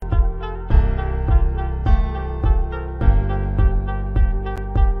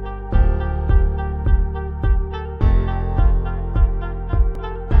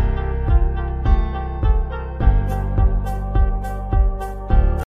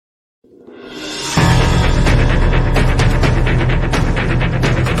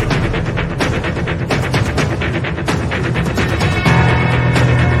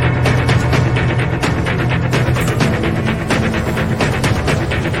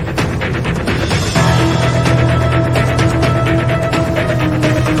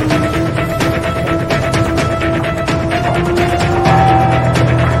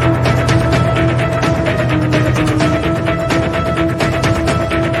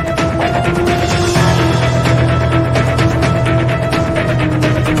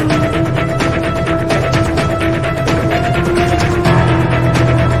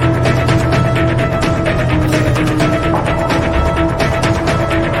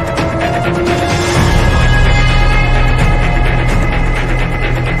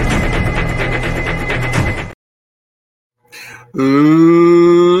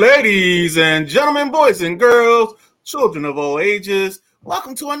Ladies and gentlemen, boys and girls, children of all ages,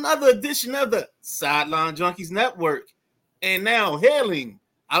 welcome to another edition of the Sideline Junkies Network. And now hailing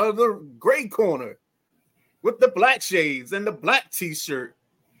out of the gray corner with the black shades and the black t-shirt,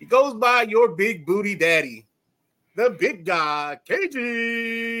 he goes by your big booty daddy, the big guy,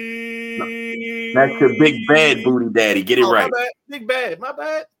 KG. That's your big bad booty daddy. Get it right. My bad. Big bad. My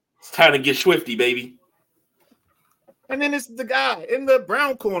bad. It's time to get swifty, baby. And then it's the guy in the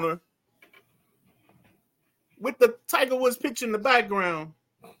brown corner with the Tiger Woods picture in the background.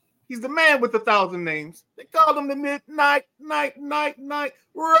 He's the man with 1,000 names. They call him the Midnight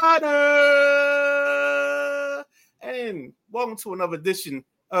Rider. And welcome to another edition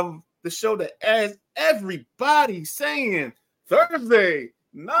of the show that has everybody saying Thursday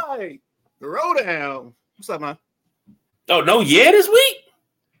night Throwdown. What's up, man? Oh, no, yeah, this week?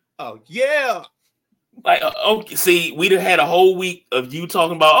 Oh, yeah. Like, okay, see, we'd have had a whole week of you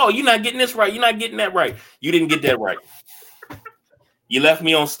talking about, oh, you're not getting this right. You're not getting that right. You didn't get that right. You left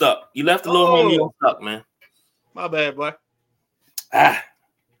me on stuck. You left the little homie on stuck, man. My bad, boy. I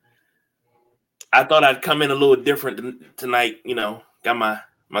thought I'd come in a little different tonight. You know, got my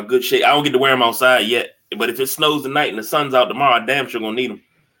good shape. I don't get to wear them outside yet. But if it snows tonight and the sun's out tomorrow, I damn sure going to need them.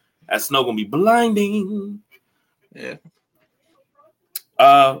 That snow going to be blinding. Yeah.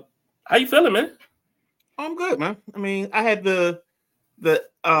 How you feeling, man? I'm good, man. I mean, I had the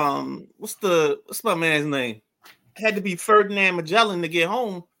what's my man's name? I had to be Ferdinand Magellan to get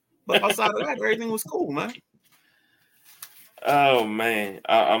home, but outside of that, everything was cool, man. Oh man,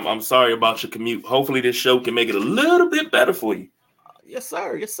 I'm sorry about your commute. Hopefully, this show can make it a little bit better for you. Yes,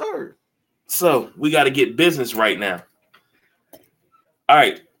 sir. Yes, sir. So we got to get business right now. All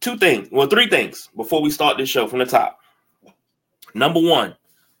right, three things before we start this show from the top. Number one.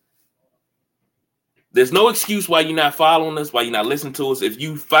 There's no excuse why you're not following us, why you're not listening to us. If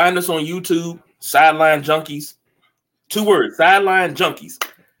you find us on YouTube, Sideline Junkies, 2 words, Sideline Junkies,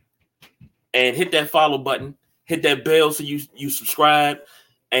 and hit that follow button, hit that bell so you subscribe,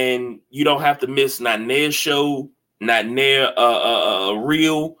 and you don't have to miss not near show, not near a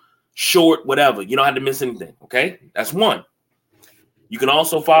reel, short, whatever. You don't have to miss anything, okay? That's one. You can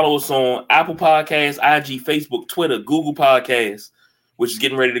also follow us on Apple Podcasts, IG, Facebook, Twitter, Google Podcasts, which is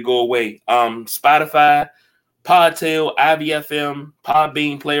getting ready to go away. Spotify, Podtail, IVFM,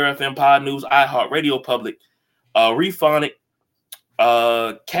 Podbean, Player FM, Pod News, iHeartRadio Public, Rephonic,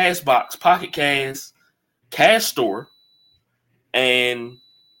 Castbox, Pocket Cast, Cast Store, and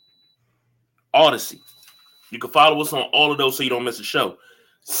Odyssey. You can follow us on all of those so you don't miss a show.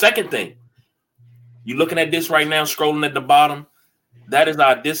 Second thing, you're looking at this right now, scrolling at the bottom. That is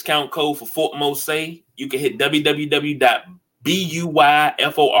our discount code for Fort Mose. You can hit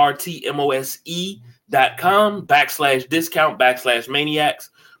BUYFORTMOSE.com/discount/maniacs.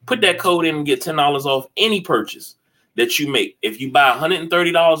 Put that code in and get $10 off any purchase that you make. If you buy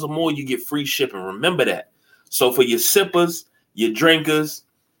 $130 or more, you get free shipping. Remember that. So for your sippers, your drinkers,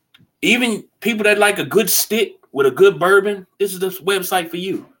 even people that like a good stick with a good bourbon, this is the website for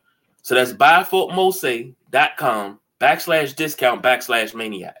you. So that's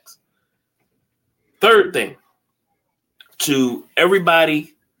buyfortmose.com/discount/maniacs. Third thing, to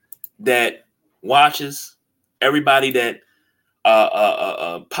everybody that watches, everybody that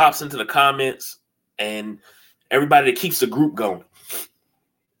pops into the comments, and everybody that keeps the group going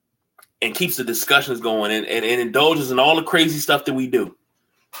and keeps the discussions going and indulges in all the crazy stuff that we do.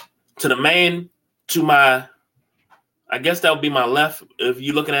 To the man to my, I guess that would be my left if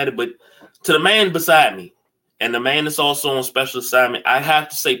you're looking at it, but to the man beside me and the man that's also on special assignment, I have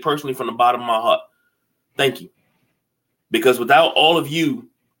to say personally from the bottom of my heart, thank you. Because without all of you,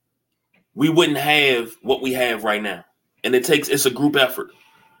 we wouldn't have what we have right now. And it's a group effort.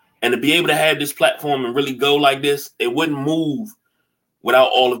 And to be able to have this platform and really go like this, it wouldn't move without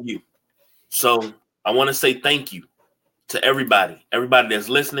all of you. So I want to say thank you to everybody that's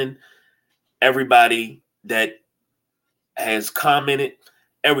listening, everybody that has commented,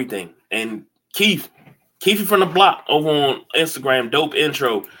 everything. And Keith from the block over on Instagram, dope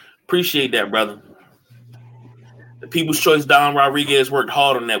intro. Appreciate that, brother. The People's Choice, Don Rodriguez worked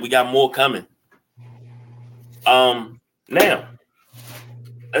hard on that. We got more coming. Now,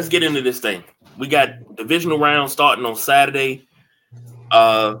 let's get into this thing. We got divisional round starting on Saturday.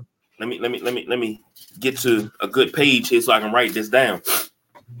 Let me get to a good page here so I can write this down.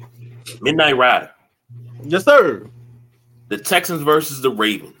 Midnight Rider. Yes, sir. The Texans versus the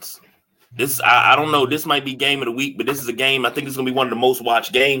Ravens. This I don't know. This might be game of the week, but this is a game. I think it's going to be one of the most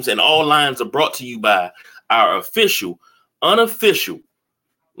watched games. And all lines are brought to you by our official, unofficial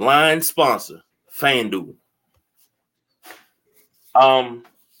line sponsor, FanDuel.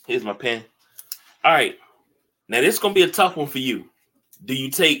 Here's my pen. All right. Now this is gonna be a tough one for you. Do you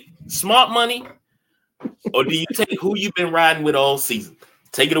take smart money or do you take who you've been riding with all season?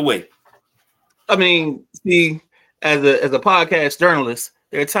 Take it away. I mean, see, as a podcast journalist,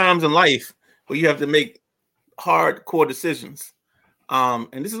 there are times in life where you have to make hardcore decisions.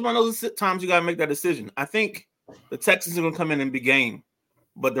 And this is one of those times you gotta make that decision. I think the Texans are gonna come in and be game,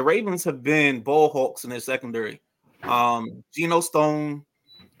 but the Ravens have been ball hawks in their secondary. Geno Stone,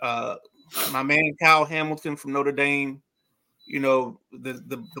 my man Kyle Hamilton from Notre Dame,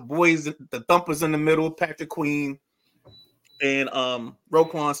 the boys, the thumpers in the middle, Patrick Queen and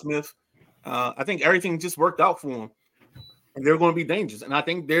Roquan Smith. I think everything just worked out for them, and they're going to be dangerous. And I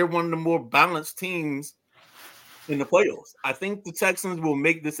think they're one of the more balanced teams in the playoffs. I think the Texans will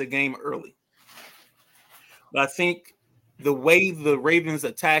make this a game early, but I think the way the Ravens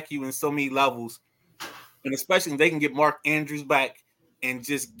attack you in so many levels, and especially if they can get Mark Andrews back and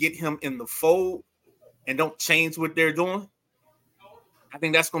just get him in the fold and don't change what they're doing, I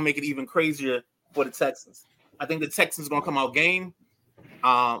think that's going to make it even crazier for the Texans. I think the Texans are going to come out game.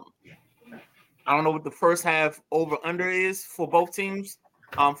 I don't know what the first half over under is for both teams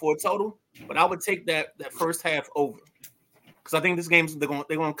for a total, but I would take that first half over because I think this game's they're going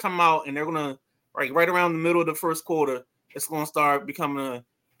to come out and they're going to right around the middle of the first quarter. It's going to start becoming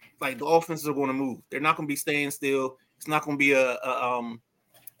the offenses are going to move. They're not going to be staying still. It's not going to be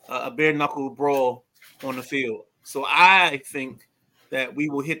a bare knuckle brawl on the field. So I think that we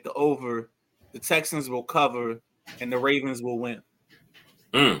will hit the over, the Texans will cover, and the Ravens will win.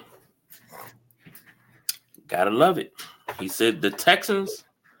 Gotta love it. He said the Texans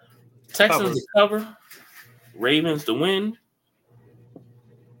to cover, Ravens to win.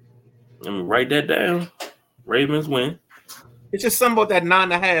 Let me write that down. Ravens win. It's just something about that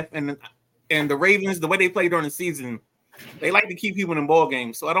 9.5 and the Ravens, the way they play during the season, they like to keep people in ball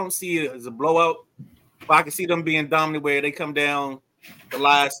games. So I don't see it as a blowout. But I can see them being dominant where they come down the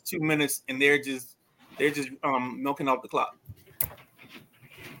last 2 minutes and they're just milking out the clock.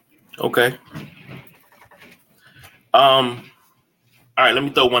 Okay. All right, let me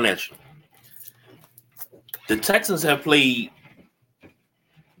throw one at you. The Texans have played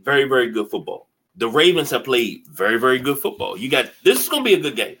very, very good football. The Ravens have played very, very good football. This is going to be a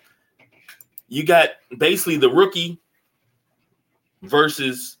good game. You got basically the rookie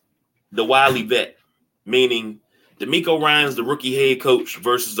versus the wily vet, meaning DeMeco Ryans, the rookie head coach,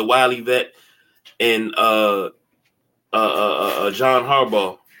 versus the wily vet, and John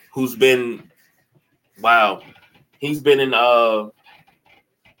Harbaugh, who's been he's been in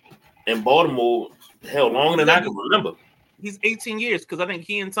Baltimore longer than I can remember. He's 18 years because I think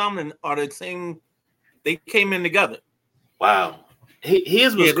he and Tomlin are the same. They came in together. Wow,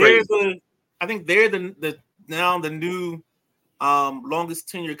 his was crazy. I think they're the new longest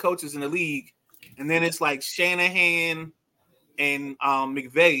tenured coaches in the league, and then it's like Shanahan and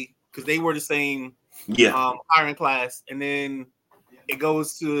McVay because they were the same hiring class, and then it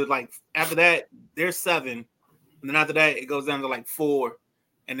goes to after that they're 7, and then after that it goes down to 4,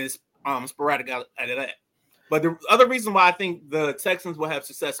 and it's sporadic out of that. But the other reason why I think the Texans will have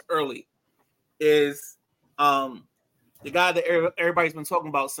success early is the guy that everybody's been talking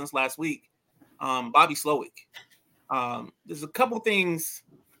about since last week, Bobby Slowick. There's a couple things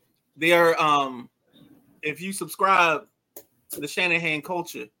there. If you subscribe to the Shanahan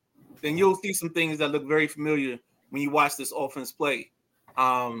culture, then you'll see some things that look very familiar when you watch this offense play.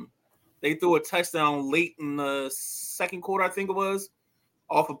 They threw a touchdown late in the second quarter, I think it was,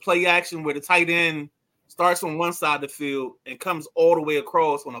 off of play action where the tight end starts on one side of the field and comes all the way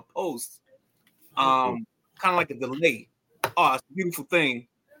across on a post, kind of like a delay. Oh, it's a beautiful thing.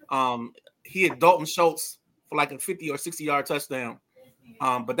 He had Dalton Schultz for a 50 or 60-yard touchdown.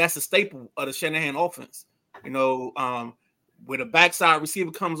 But that's a staple of the Shanahan offense. Where the backside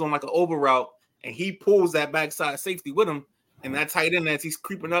receiver comes on an over route and he pulls that backside safety with him, and that tight end, as he's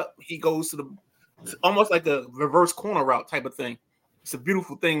creeping up, he goes to almost like a reverse corner route type of thing. It's a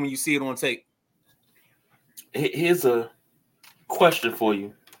beautiful thing when you see it on tape. Here's a question for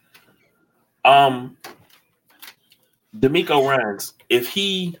you. DeMeco Ryans, if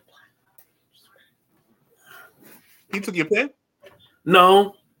he took your pen?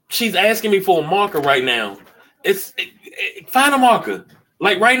 No, she's asking me for a marker right now. Find a marker.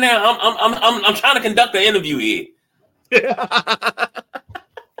 Right now, I'm trying to conduct an interview here.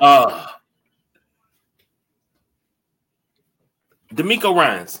 DeMeco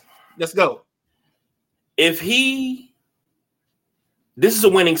Ryans. Let's go. If this is a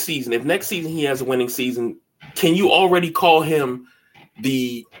winning season. If next season he has a winning season, can you already call him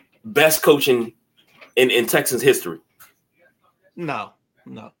the best coach in Texans history? No.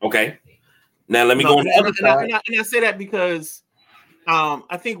 Okay. Now let me go on the other side. And I say that because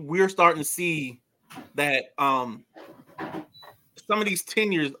I think we're starting to see that some of these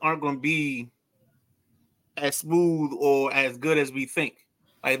tenures aren't going to be as smooth or as good as we think.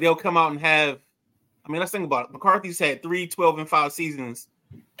 Like they'll come out and have. I mean, let's think about it. McCarthy's had 3 12-5 seasons,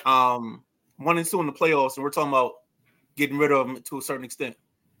 1 and 2 in the playoffs, and we're talking about getting rid of them to a certain extent.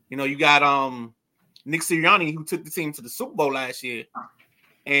 You know, you got Nick Sirianni, who took the team to the Super Bowl last year,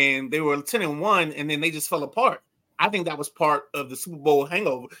 and they were 10-1, and then they just fell apart. I think that was part of the Super Bowl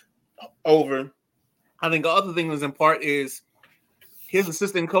hangover. I think the other thing was in part is his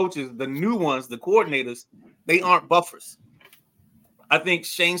assistant coaches, the new ones, the coordinators, they aren't buffers. I think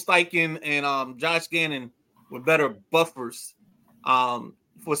Shane Steichen and Josh Gannon were better buffers for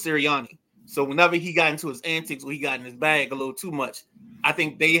Sirianni. So whenever he got into his antics or he got in his bag a little too much, I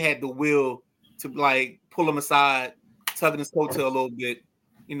think they had the will to like pull him aside, tugging his coattail a little bit,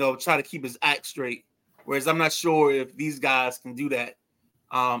 you know, try to keep his act straight. Whereas I'm not sure if these guys can do that.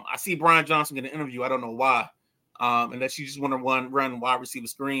 I see Brian Johnson get an interview. I don't know why. Unless you just want to run wide receiver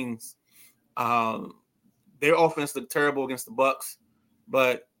screens. Their offense looked terrible against the Bucs.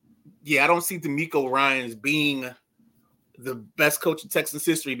 But, yeah, I don't see DeMeco Ryans being the best coach in Texans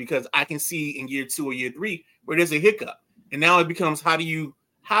history because I can see in year 2 or year 3 where there's a hiccup. And now it becomes how do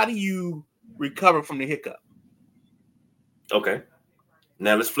you recover from the hiccup? Okay.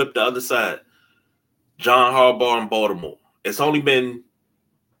 Now let's flip the other side. John Harbaugh in Baltimore. It's only been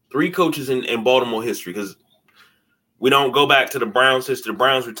 3 coaches in Baltimore history because we don't go back to the Browns history. The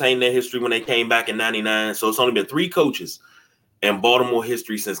Browns retained their history when they came back in 99. So it's only been 3 coaches in Baltimore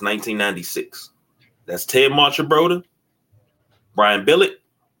history since 1996. That's Ted Marchibroda, Brian Billick,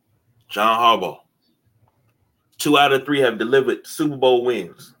 John Harbaugh. 2 out of 3 have delivered Super Bowl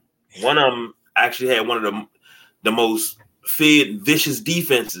wins. One of them actually had one of the most feared, vicious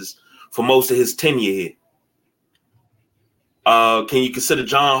defenses for most of his tenure here. Can you consider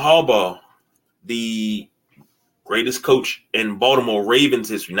John Harbaugh the greatest coach in Baltimore Ravens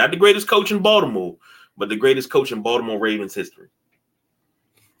history? Not the greatest coach in Baltimore, but the greatest coach in Baltimore Ravens history.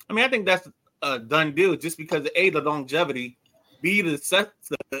 I mean, I think that's a done deal just because A, the longevity, B, the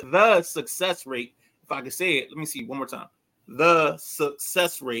success rate. If I could say it, let me see one more time. The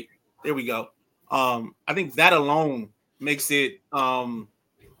success rate. There we go. I think that alone makes him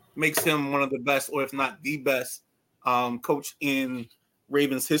one of the best, or if not the best, coach in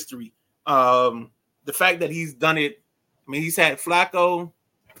Ravens history. The fact that he's done it, I mean, he's had Flacco,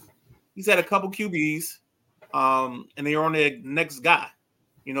 he's had a couple QBs, and they're on their next guy.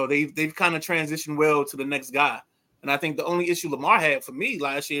 You know, they've kind of transitioned well to the next guy. And I think the only issue Lamar had for me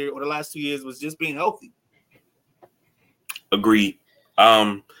last year or the last 2 years was just being healthy. Agreed.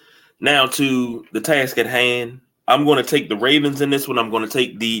 Now to the task at hand. I'm going to take the Ravens in this one. I'm going to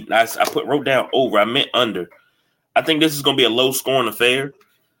take wrote down over. I meant under. I think this is going to be a low scoring affair,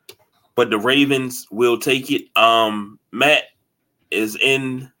 but the Ravens will take it. Matt is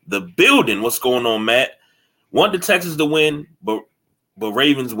in the building. What's going on, Matt? Want the Texans to win, but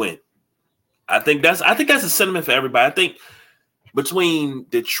Ravens win. I think that's a sentiment for everybody. I think between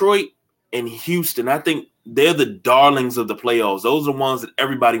Detroit and Houston, I think they're the darlings of the playoffs. Those are ones that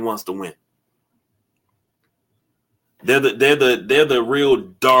everybody wants to win. They're the real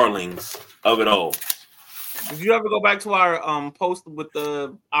darlings of it all. Did you ever go back to our post with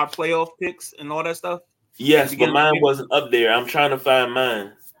our playoff picks and all that stuff? Yes, but mine wasn't up there. I'm trying to find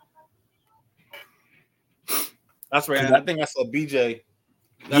mine. That's right. I think I saw BJ.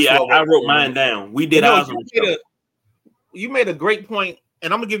 I wrote mine down. We did ours on the show. You made a great point,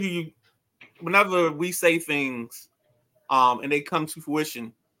 and I'm gonna give you. Whenever we say things, and they come to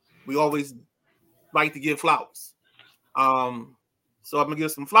fruition, we always like to give flowers. So I'm gonna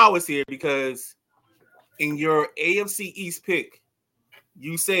give some flowers here because in your AFC East pick,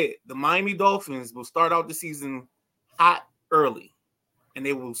 you said the Miami Dolphins will start out the season hot early, and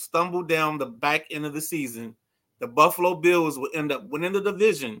they will stumble down the back end of the season. The Buffalo Bills will end up winning the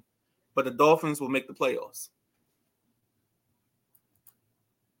division, but the Dolphins will make the playoffs.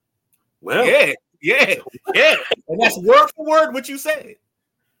 Well, yeah. And that's word for word what you said.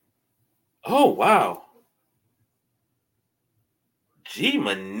 Oh, wow. Gee,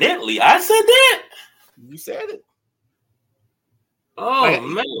 Manetly, I said that? You said it. Oh,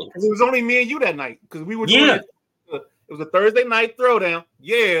 man. It was only me and you that night because we were doing it. It was a Thursday night throwdown.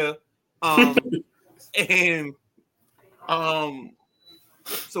 Yeah. And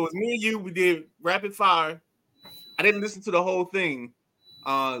so it's me and you. We did rapid fire. I didn't listen to the whole thing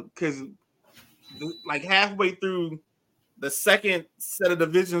because like halfway through the second set of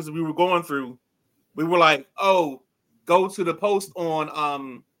divisions we were going through, we were like, oh, go to the post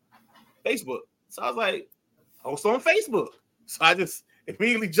on Facebook. So I was like, post on Facebook. So I just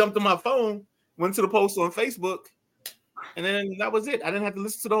immediately jumped on my phone, went to the post on Facebook, and then that was it. I didn't have to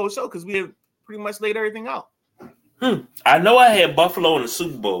listen to the whole show because we had pretty much laid everything out. I know I had Buffalo in the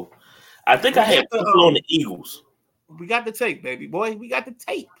Super Bowl. I think I had Buffalo and the Eagles. We got the tape, baby boy. We got the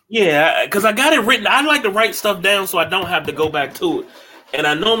tape. Yeah, because I got it written. I like to write stuff down so I don't have to go back to it. And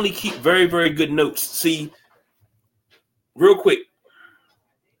I normally keep very, very good notes. See, real quick.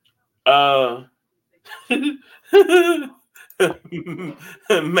 Matt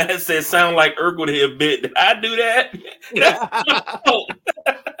said, sound like Urkel here a bit. Did I do that?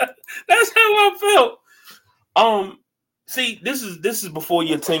 That's how I felt. See, this is before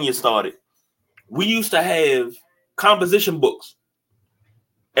your tenure started. We used to have composition books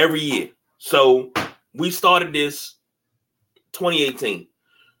every year. So we started this 2018.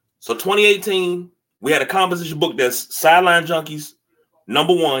 So 2018, we had a composition book that's Sideline Junkies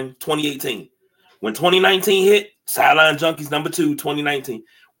 #1, 2018. When 2019 hit, Sideline Junkies #2, 2019.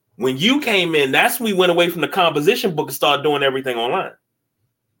 When you came in, that's when we went away from the composition book and started doing everything online.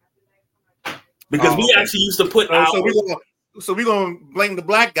 Because we actually used to put So we're gonna blame the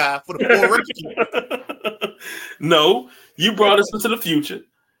black guy for the poor rescue. No, you brought us into the future.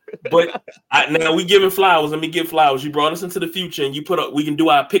 But now we giving flowers. Let me give flowers. You brought us into the future, and you put up. We can do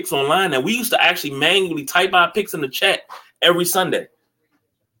our picks online. And we used to actually manually type our picks in the chat every Sunday.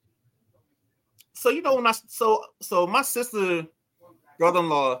 So when my sister,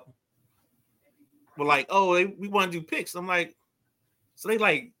 brother-in-law were like, "Oh, we want to do picks." I'm like, so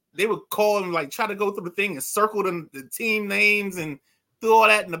they would call and try to go through the thing and circle the team names and do all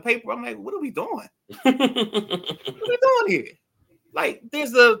that in the paper. I'm like, what are we doing? What are we doing here?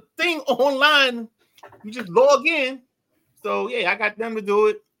 There's a thing online. You just log in. So yeah, I got them to do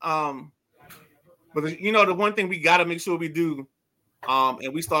it. But the one thing we got to make sure we do,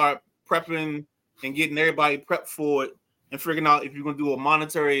 and we start prepping and getting everybody prepped for it and figuring out if you're going to do a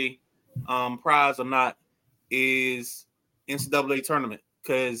monetary prize or not is NCAA tournament.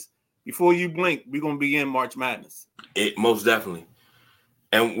 Because before you blink, we're going to be in March Madness. It most definitely.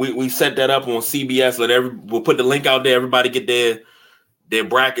 And we set that up on CBS. We'll put the link out there. Everybody get their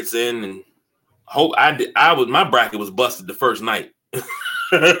brackets in, and hope my bracket was busted the first night.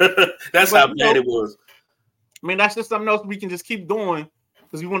 That's how bad it was. I mean, that's just something else we can just keep doing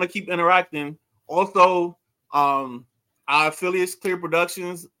because we want to keep interacting. Also, our affiliates, Clear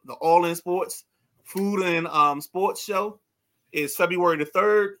Productions, the All In Sports Food and Sports Show is February the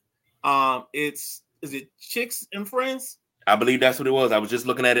 3rd. Is it Chicks and Friends? I believe that's what it was. I was just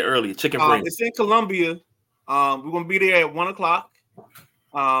looking at it earlier. Chicken Friends. It's in Columbia. We're gonna be there at 1:00.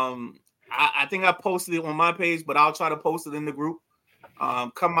 I think I posted it on my page, but I'll try to post it in the group.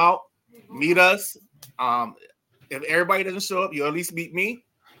 Come out, meet us. If everybody doesn't show up, you'll at least meet me.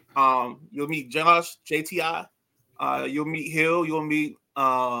 You'll meet Josh, JTI. You'll meet Hill. You'll meet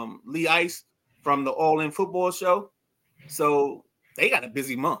Lee Ice from the All In Football Show. So they got a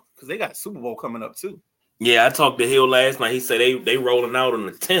busy month because they got Super Bowl coming up too. Yeah, I talked to Hill last night. He said they rolling out on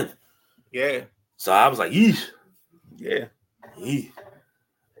the 10th. Yeah. So I was like, yeesh. Yeah. Yeesh.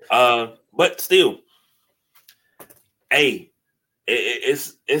 But still, hey,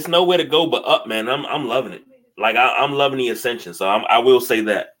 it's nowhere to go but up, man. I'm loving it. I'm loving the ascension. So I will say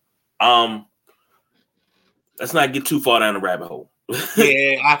that. Let's not get too far down the rabbit hole.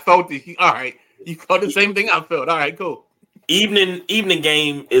 Yeah, I felt it. All right, you felt the same thing I felt. All right, cool. Evening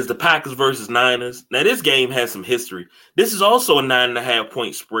game is the Packers versus Niners. Now this game has some history. This is also a 9.5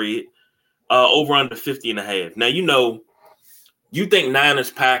 point spread, over under 50.5. Now you think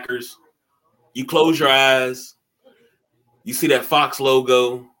Niners Packers. You close your eyes. You see that Fox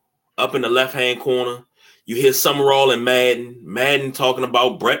logo up in the left-hand corner. You hear Summerall and Madden talking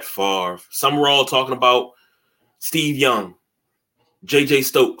about Brett Favre. Summerall talking about Steve Young, J.J.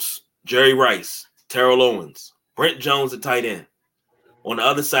 Stokes, Jerry Rice, Terrell Owens, Brent Jones at tight end. On the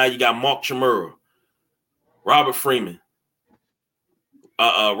other side, you got Mark Chmura, Robert Freeman,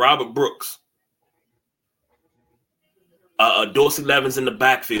 Robert Brooks, Dorsey Levens in the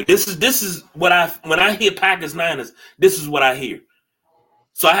backfield. This is what when I hear Packers Niners, this is what I hear.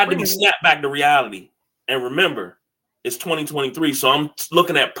 So I had to be snapped back to reality and remember it's 2023. So I'm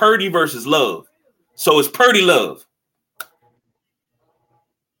looking at Purdy versus Love. So it's Purdy Love.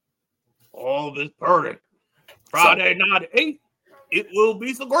 All this Purdy. Friday night at 8. It will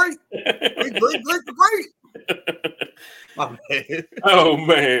be so great. Great. Oh, man. Oh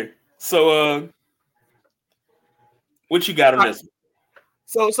man. So what you got on this?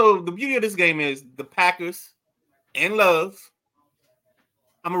 So the beauty of this game is the Packers and Love.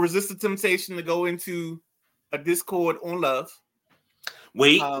 I'm gonna resist the temptation to go into a Discord on Love.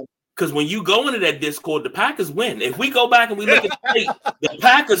 Wait, because when you go into that Discord, the Packers win. If we go back and we look at the tape, the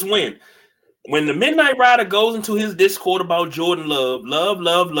Packers win. When the Midnight Rider goes into his Discord about Jordan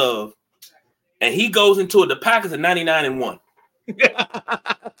Love, and he goes into it, the Packers are 99-1.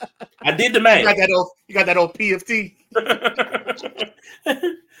 I did the math. You got that old PFT.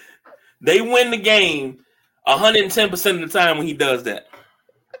 They win the game 110% of the time when he does that.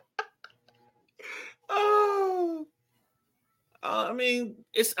 I mean,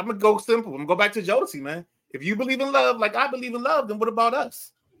 I'm gonna go simple. I'm gonna go back to Jodeci, man. If you believe in love, like I believe in love, then what about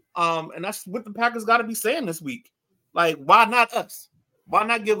us? And that's what the Packers got to be saying this week. Like, why not us? Why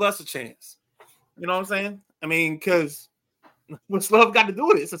not give us a chance? You know what I'm saying? I mean, because what's love got to do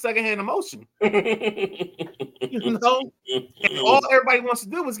with it? It's a secondhand emotion. You know, and all everybody wants to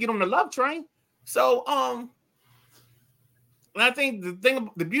do is get on the love train. So, and I think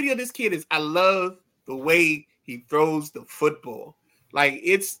the beauty of this kid is I love the way he throws the football. Like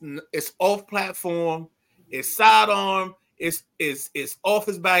it's off platform, it's sidearm, it's off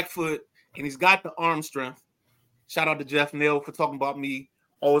his back foot, and he's got the arm strength. Shout out to Jeff Neal for talking about me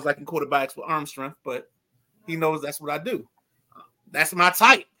always liking quarterbacks with arm strength, but he knows that's what I do. That's my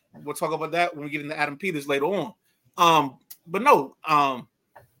type. We'll talk about that when we get into Adam Peters later on. But no,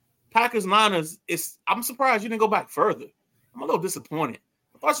 Packers Niners. I'm surprised you didn't go back further. I'm a little disappointed.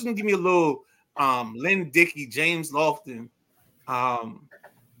 I thought you were gonna give me a little Lynn Dickey, James Lofton,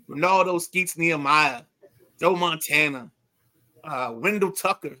 Ronaldo Skeets Nehemiah, Joe Montana, Wendell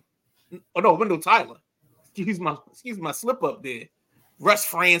Tucker. Oh no, Wendell Tyler. Excuse my slip up there. Russ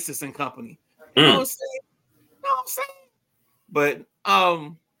Francis and company. You know what I'm saying? But a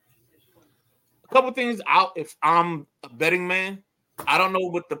couple things out. If I'm a betting man, I don't know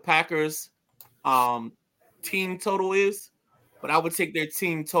what the Packers team total is, but I would take their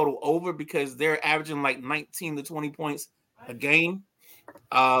team total over because they're averaging like 19 to 20 points a game.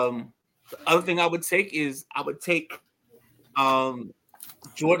 The other thing I would take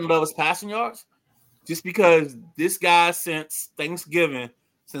Jordan Love's passing yards, just because this guy since Thanksgiving,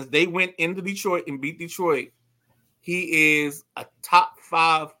 since they went into Detroit and beat Detroit, he is a top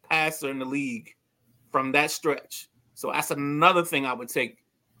 5 passer in the league from that stretch. So that's another thing I would take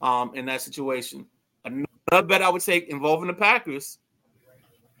in that situation. Another bet I would take involving the Packers,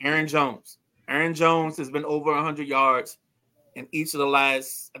 Aaron Jones. Aaron Jones has been over 100 yards in each of the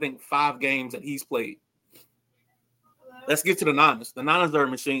last, I think, 5 games that he's played. Let's get to the Niners. The Niners are a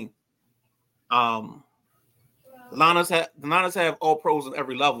machine. The Niners have all pros at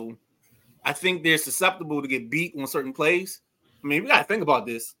every level. I think they're susceptible to get beat on certain plays. I mean, we got to think about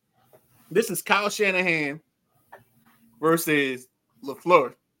this. This is Kyle Shanahan versus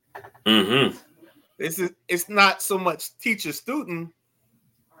LaFleur. Mm-hmm. It's not so much teacher-student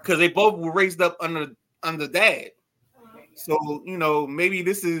because they both were raised up under dad. So, you know, maybe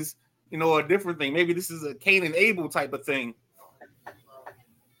this is, you know, a different thing. Maybe this is a Cain and Abel type of thing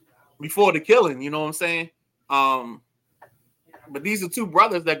before the killing, you know what I'm saying? But these are two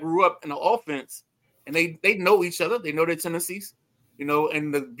brothers that grew up in the offense, and they know each other. They know their tendencies, you know,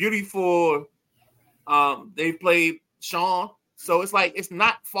 and the beauty for they played Sean. So it's like it's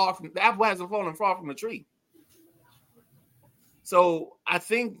not far from the apple hasn't fallen far from the tree. So I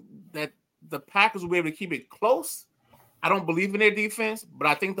think that the Packers will be able to keep it close. I don't believe in their defense, but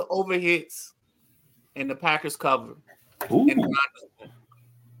I think the overhits and the Packers cover.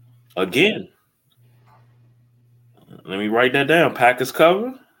 Again. Let me write that down. Packers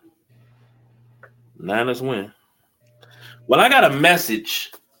cover. Niners win. Well, I got a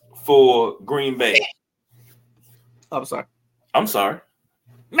message for Green Bay. I'm sorry.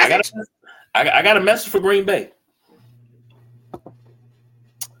 I got a message for Green Bay.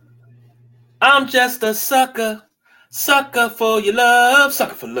 I'm just a sucker for your love,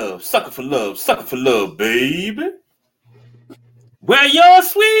 sucker for love, baby. Where you're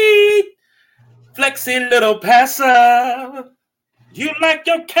sweet, flexing little passer. You like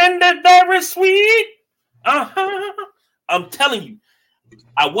your candy very sweet. I'm telling you,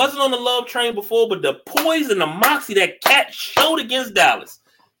 I wasn't on the love train before, but the poise and the moxie that Cat showed against Dallas.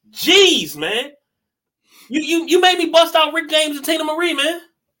 Jeez, man. You made me bust out Rick James and Tina Marie, man.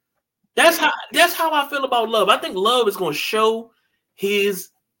 That's how I feel about Love. I think Love is going to show his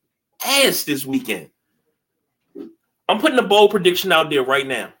ass this weekend. I'm putting a bold prediction out there right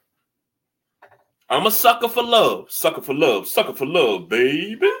now. I'm a sucker for love, baby. I'm just a sucker for your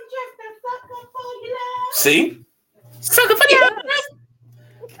love. See? Sucker for your love.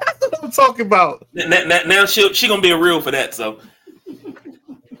 That's what I'm talking about. Now she gonna be a real for that. So,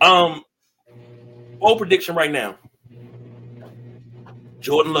 bold prediction right now.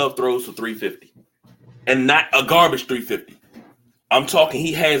 Jordan Love throws for 350. and not a garbage 350. I'm talking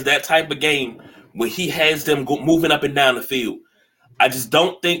he has that type of game where he has them moving up and down the field. I just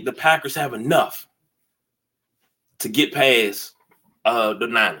don't think the Packers have enough to get past the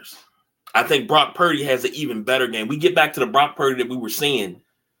Niners. I think Brock Purdy has an even better game. We get back to the Brock Purdy that we were seeing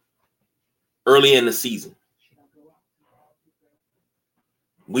early in the season.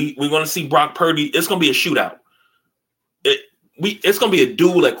 We're going to see Brock Purdy. It's going to be a shootout. It's going to be a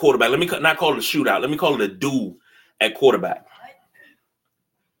duel at quarterback. Let me not call it a shootout. Let me call it a duel at quarterback.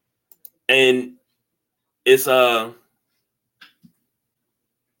 And it's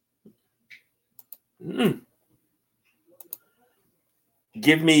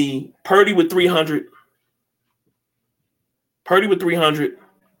give me Purdy with 300. Purdy with 300.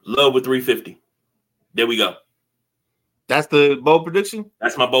 Love with 350. There we go. That's the bold prediction?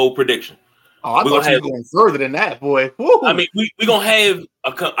 That's my bold prediction. Oh, I thought you were going further than that, boy. Woo. I mean, we're going to have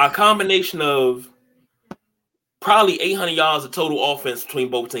a combination of probably 800 yards of total offense between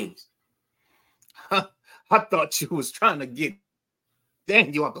both teams. I thought you was trying to get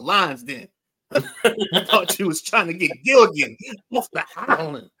Daniel off the lines then. I thought you was trying to get Gilligan off the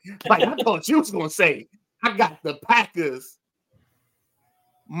island. Like, I thought you was going to say, I got the Packers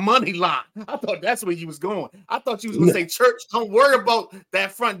money line. I thought that's where you was going. I thought you was going to say, Church, don't worry about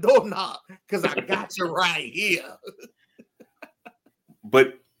that front door knob because I got you right here.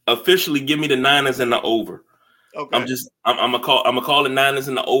 But officially, give me the Niners and the over. Okay. I'm gonna call the Niners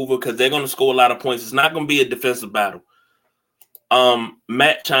in the over because they're gonna score a lot of points. It's not gonna be a defensive battle.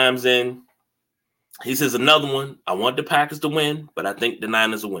 Matt chimes in. He says another one. I want the Packers to win, but I think the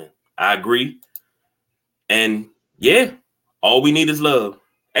Niners will win. I agree. And yeah, all we need is love.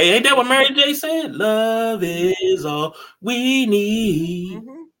 Hey, ain't that what Mary J said? Love is all we need.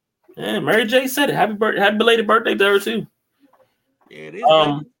 Mm-hmm. Yeah, Mary J said it. Happy belated birthday to her too. Yeah, it is.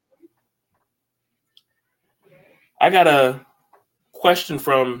 I got a question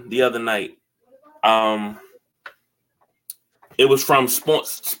from the other night. It was from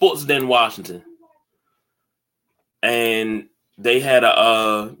Sports Den Washington. And they had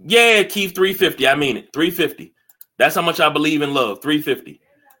Keith 350. I mean it. 350. That's how much I believe in love. 350.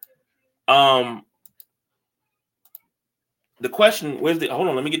 The question, hold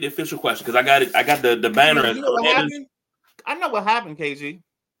on, let me get the official question because I got it. I got the banner. You know what happened? I know what happened, KG.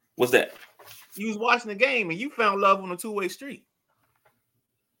 What's that? You was watching the game and you found love on a two-way street.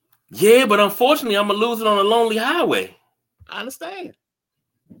 Yeah, but unfortunately, I'm going to lose it on a lonely highway. I understand.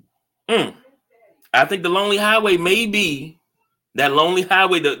 I think the lonely highway may be that lonely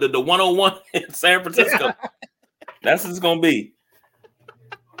highway, the 101 in San Francisco. That's what it's going to be.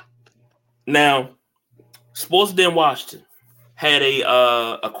 Now, Sports Den Washington had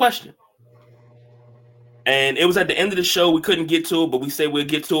a question. And it was at the end of the show. We couldn't get to it, but we said we'll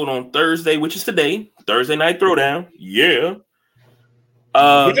get to it on Thursday, which is today. Thursday night throwdown. Yeah.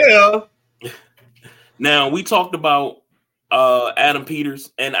 Now, we talked about Adam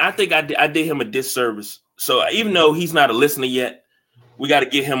Peters, and I think I did him a disservice. So even though he's not a listener yet, we got to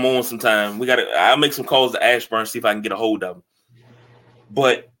get him on sometime. I'll make some calls to Ashburn, see if I can get a hold of him.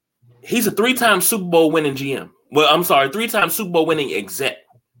 But he's a 3-time Super Bowl winning GM. Well, I'm sorry, 3-time Super Bowl winning exec.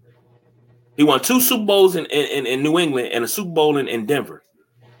 He won 2 Super Bowls in New England and a Super Bowl in Denver.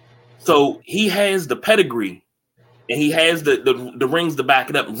 So he has the pedigree and he has the rings to back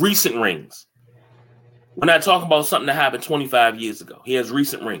it up, recent rings. We're not talking about something that happened 25 years ago. He has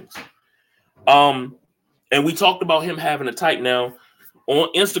recent rings. And we talked about him having a type. Now,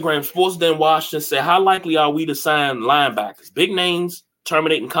 on Instagram, Sports Den Washington said, how likely are we to sign linebackers? Big names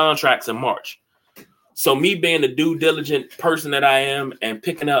terminating contracts in March. So me being the due diligent person that I am and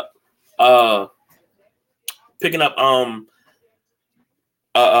picking up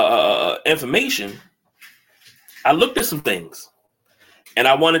information, I looked at some things and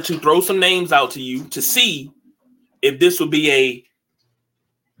I wanted to throw some names out to you to see if this would be a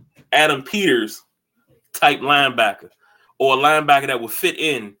Adam Peters type linebacker or a linebacker that would fit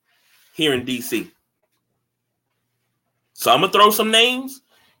in here in DC. So I'm gonna throw some names.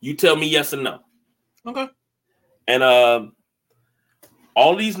 You tell me yes or no. Okay. And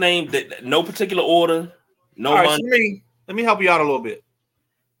all these names, that no particular order, no. All right, so let me help you out a little bit.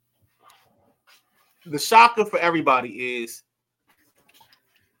 The shocker for everybody is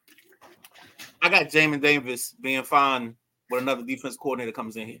I got Jamin Davis being fine with another defense coordinator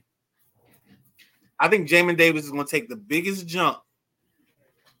comes in here. I think Jamin Davis is going to take the biggest jump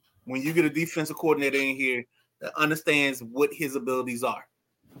when you get a defensive coordinator in here that understands what his abilities are.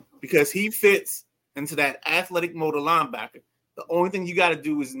 Because he fits into that athletic mode of linebacker. The only thing you got to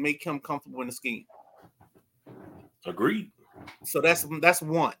do is make him comfortable in the scheme. Agreed. So that's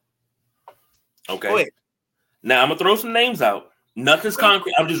one. Okay. Go ahead. Now I'm gonna throw some names out. Nothing's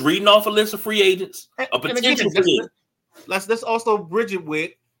concrete. I'm just reading off a list of free agents. A potential free agent. Let's also bridge it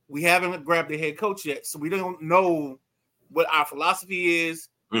with we haven't grabbed the head coach yet, so we don't know what our philosophy is.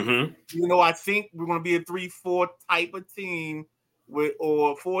 Mm-hmm. You know, I think we're going to be a 3-4 type of team with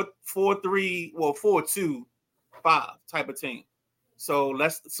or 4-3, well 4-2-5 type of team. So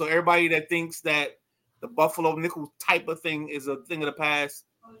everybody that thinks that the Buffalo nickel type of thing is a thing of the past,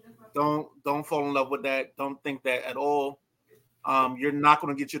 don't fall in love with that. Don't think that at all. You're not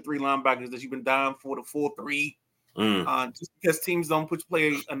going to get your 3 linebackers that you've been dying for the 4-3. Just because teams don't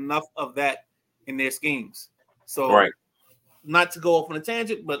play enough of that in their schemes. So, not to go off on a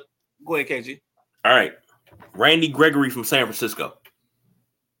tangent, but go ahead, KG. All right. Randy Gregory from San Francisco.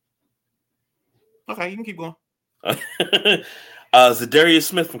 Okay, you can keep going. Zadarius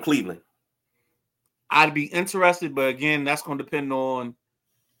Smith from Cleveland. I'd be interested, but again, that's going to depend on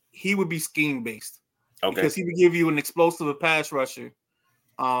he would be scheme based. Okay. Because he would give you an explosive pass rusher.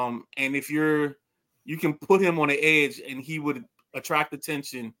 And if you can put him on the edge and he would attract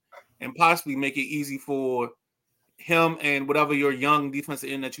attention and possibly make it easy for him and whatever your young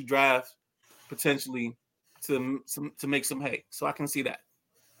defensive end that you draft potentially to make some hay. So I can see that.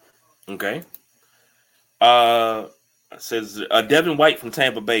 Okay. Says Devin White from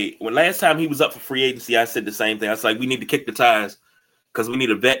Tampa Bay. When last time he was up for free agency, I said the same thing. I was like, we need to kick the tires because we need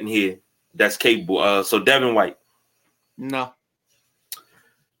a vet in here that's capable. So Devin White. No.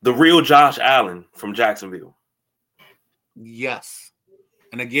 The real Josh Allen from Jacksonville. Yes.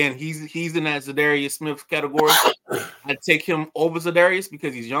 And again, he's in that Zadarius Smith category. I'd take him over Zadarius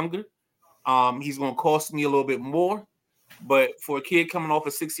because he's younger. He's going to cost me a little bit more. But for a kid coming off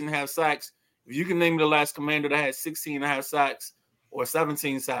of 16.5 sacks, if you can name the last commander that had 16.5 sacks or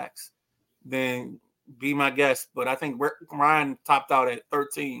 17 sacks, then be my guest. But I think Ryan topped out at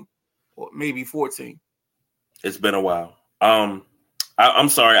 13 or maybe 14. It's been a while. I'm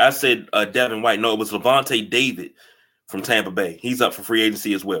sorry. I said Devin White. No, it was Levante David from Tampa Bay. He's up for free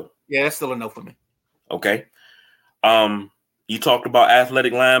agency as well. Yeah, that's still a no for me. Okay. You talked about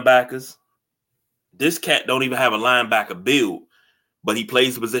athletic linebackers. This cat don't even have a linebacker build, but he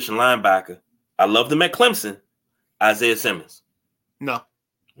plays the position linebacker. I loved him at Clemson. Isaiah Simmons. No.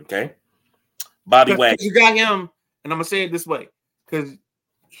 Okay. Bobby Wagner. You got him, and I'm going to say it this way, because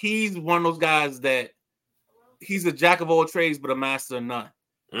he's one of those guys that he's a jack of all trades, but a master of none.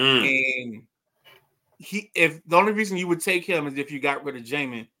 And if the only reason you would take him is if you got rid of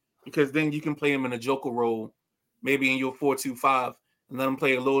Jamin, because then you can play him in a joker role, maybe in your 4-2-5, and let him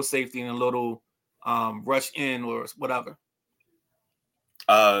play a little safety and a little rush in or whatever.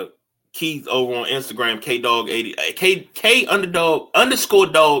 Keith over on Instagram,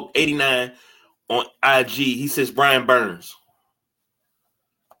 K_dog89 on IG. He says Brian Burns.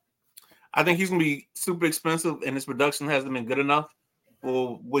 I think he's gonna be super expensive, and his production hasn't been good enough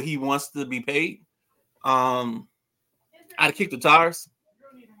for what he wants to be paid. I'd kick the tires.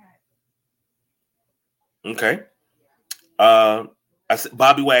 Okay. I said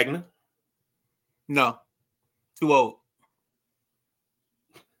Bobby Wagner. No, too old.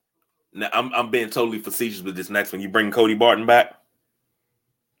 Now I'm being totally facetious with this next one. You bring Cody Barton back?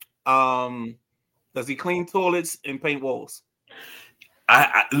 Does he clean toilets and paint walls?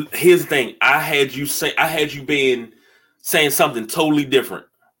 Here's the thing. I had you being saying something totally different.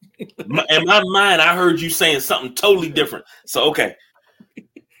 In my mind, I heard you saying something totally different. So okay.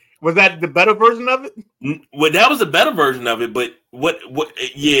 Was that the better version of it? Well, that was a better version of it, but what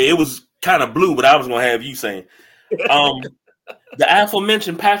yeah, it was kind of blue, but I was gonna have you saying. The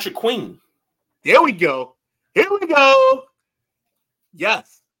aforementioned Patrick Queen. There we go. Here we go.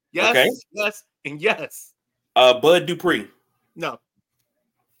 Yes. Okay. Yes, and yes. Bud Dupree. No.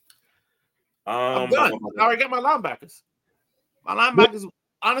 I'm done. I already got my linebackers.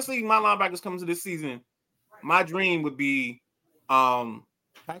 Honestly, my linebackers coming to this season, my dream would be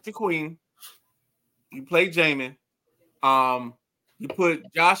Patrick Queen. You play Jamin. You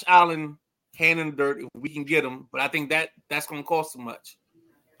put Josh Allen hand in the dirt if we can get him, but I think that's going to cost too much.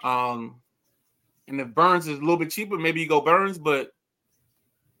 And if Burns is a little bit cheaper, maybe you go Burns, but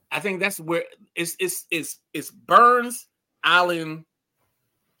I think that's where it's Burns, Allen,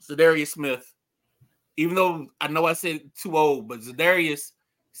 Zadarius Smith. Even though I know I said too old, but Zadarius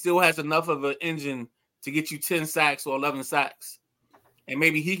still has enough of an engine to get you 10 sacks or 11 sacks. And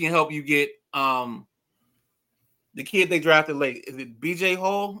maybe he can help you get the kid they drafted late. Is it BJ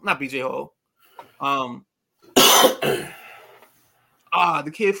Hall? Not BJ Hall.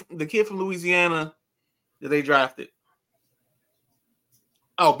 The kid from Louisiana that they drafted.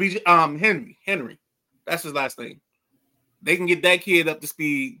 Oh, BJ Henry. That's his last name. They can get that kid up to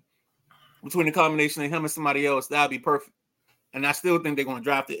speed between the combination of him and somebody else, that'd be perfect. And I still think they're going to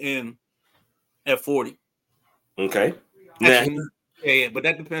draft it in at 40. Okay. Actually, yeah, but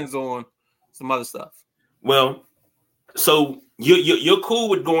that depends on some other stuff. Well, so you're cool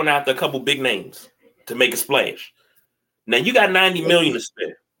with going after a couple big names to make a splash. Now you got $90 million to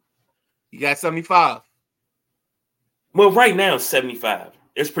spend. You got 75. Well, right now it's 75.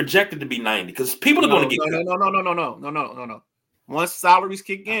 It's projected to be 90 because people are going to get cut. No. Once salaries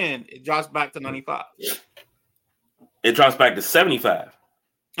kick in, it drops back to 95. It drops back to 75.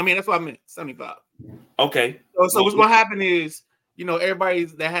 I mean, that's what I meant. 75. Okay. So what's going to happen is, everybody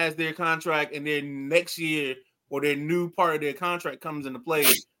that has their contract and their next year or their new part of their contract comes into play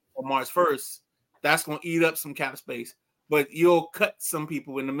on March 1st, that's going to eat up some cap space. But you'll cut some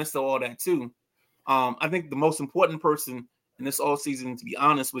people in the midst of all that too. I think the most important person in this all season, to be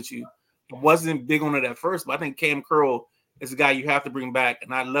honest with you, I wasn't big on it at first, but I think Cam Curl is a guy you have to bring back.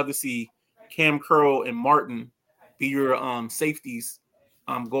 And I'd love to see Cam Curl and Martin be your safeties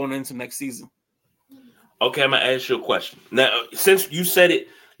going into next season. Okay, I'm going to ask you a question. Now, since you said it,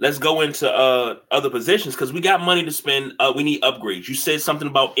 let's go into other positions because we got money to spend. We need upgrades. You said something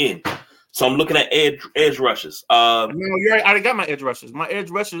about in. So I'm looking at edge rushes. I already got my edge rushes. My edge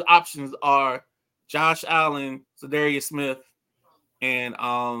rushes options are Josh Allen, Zadarius Smith, and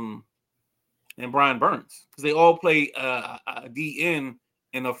Brian Burns because they all play a DN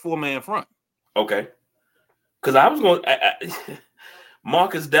in a 4-man front. Okay. Because I was going.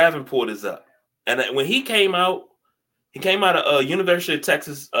 Marcus Davenport is up, and when he came out of University of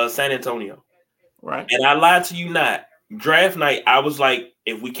Texas, San Antonio. Right. And I lied to you not. Draft night, I was like,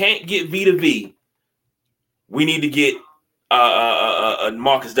 if we can't get V to V, we need to get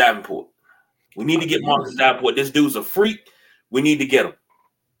Marcus Davenport. We need to get Marcus Davenport. This dude's a freak. We need to get him.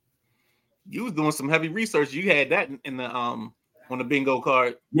 You was doing some heavy research. You had that in the on the bingo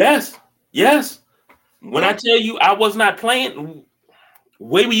card. Yes. Okay. When I tell you I was not playing, the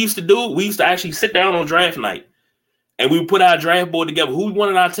way we used to do it, we used to actually sit down on draft night and we would put our draft board together, who we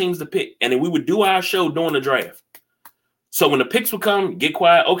wanted our teams to pick, and then we would do our show during the draft. So when the picks would come, get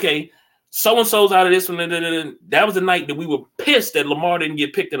quiet. Okay, so-and-so's out of this one. That was the night that we were pissed that Lamar didn't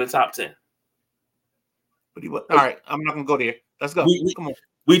get picked in the top 10. But all right, I'm not going to go there. Let's go. Come on.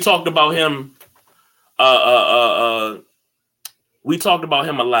 We talked about him. We talked about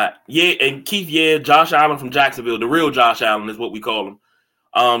him a lot. Yeah, and Keith, Josh Allen from Jacksonville. The real Josh Allen is what we call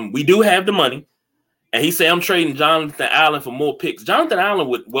him. We do have the money. And he said, I'm trading Jonathan Allen for more picks. Jonathan Allen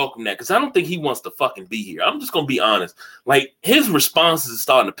would welcome that because I don't think he wants to fucking be here. I'm just going to be honest. Like, his responses is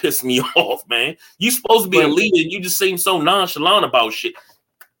starting to piss me off, man. You supposed to be a leader and you just seem so nonchalant about shit.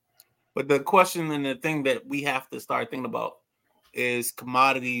 But the question and the thing that we have to start thinking about is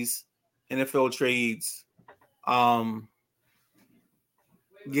commodities, NFL trades.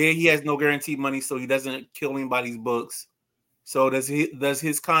 He has no guaranteed money, so he doesn't kill anybody's books. So does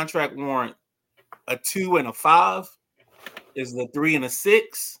his contract warrant a 2 and a 5? Is the 3 and a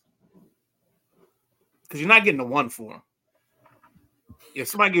 6? Because you're not getting a 1 for him. If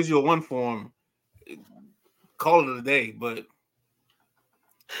somebody gives you a 1 for him, call it a day. But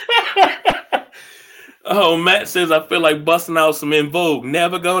oh, Matt says I feel like busting out some In Vogue.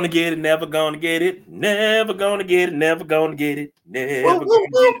 Never gonna get it. Never gonna get it. Never gonna get it. Never gonna get it. Never gonna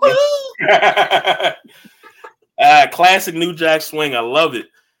get it. Classic New Jack Swing. I love it.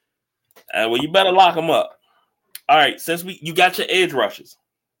 Well, you better lock them up. All right, since you got your edge rushes,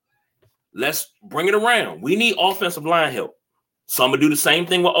 let's bring it around. We need offensive line help. So I'm gonna do the same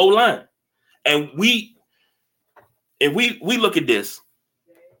thing with O-line. And if we look at this,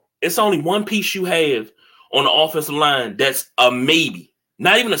 it's only one piece you have on the offensive line that's a maybe,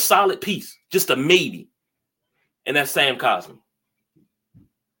 not even a solid piece, just a maybe, and that's Sam Cosmi.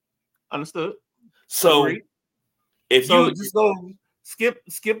 Understood. So if you just go.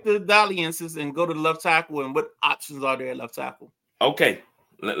 Skip the dalliances and go to the left tackle. And what options are there at left tackle? Okay,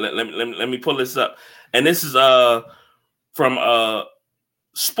 let me pull this up. And this is from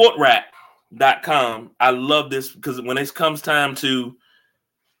sportrack.com. I love this because when it comes time to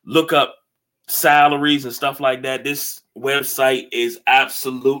look up salaries and stuff like that, this website is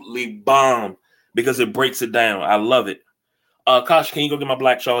absolutely bomb because it breaks it down. I love it. Kosh, can you go get my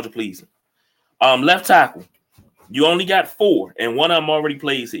black charger, please? Left tackle. You only got 4, and one of them already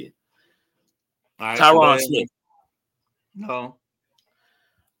plays here. All right, Tyron Smith. No.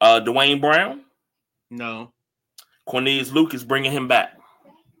 Dwayne Brown. No. Cornelius Lucas bringing him back.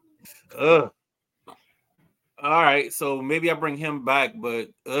 All right, so maybe I bring him back, but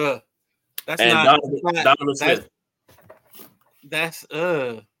that's and not Donovan Smith. That's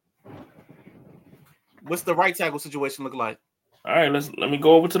what's the right tackle situation look like? All right, let me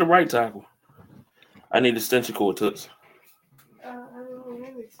go over to the right tackle. I need extension cord, Toots. I don't know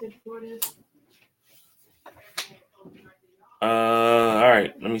where the extension cord is. All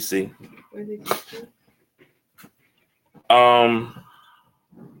right. Let me see. Where's the extension? Come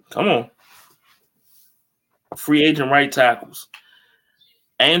on. Free agent right tackles.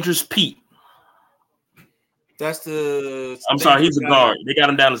 Andrews Pete. That's the. I'm sorry, he's a guy. guard. They got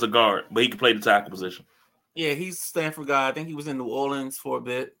him down as a guard, but he can play the tackle position. Yeah, he's a Stanford guy. I think he was in New Orleans for a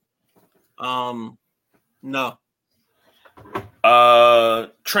bit. No.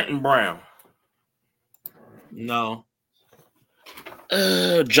 Trenton Brown. No.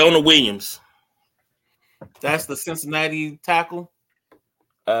 Jonah Williams. That's the Cincinnati tackle.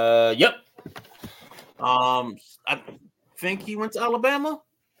 Yep. I think he went to Alabama.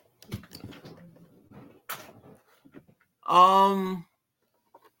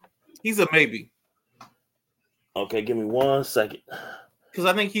 He's a maybe. Okay, give me 1 second. Because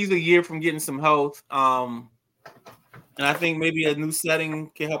I think he's a year from getting some health. And I think maybe a new setting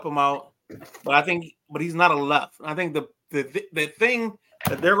can help him out. But he's not a left. I think the thing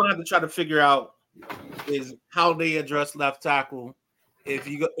that they're gonna have to try to figure out is how they address left tackle. If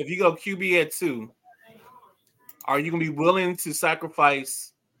you go QB at 2, are you gonna be willing to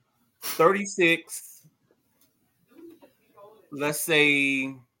sacrifice 36? Let's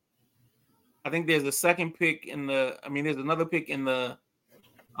say, I think there's a second pick there's another pick in the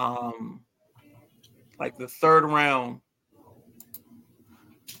like the third round.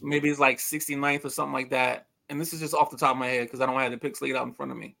 Maybe it's like 69th or something like that. And this is just off the top of my head because I don't have the picks laid out in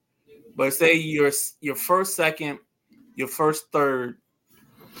front of me. But say your first, second, your first, third,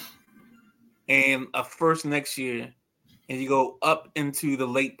 and a first next year, and you go up into the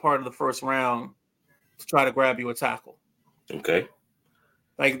late part of the first round to try to grab you a tackle. Okay.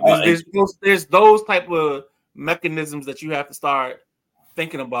 Like there's those type of mechanisms that you have to start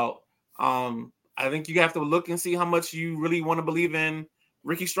thinking about. I think you have to look and see how much you really want to believe in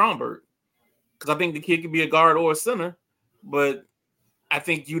Ricky Stromberg, because I think the kid could be a guard or a center, but I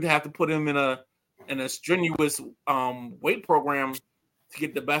think you'd have to put him in a strenuous weight program to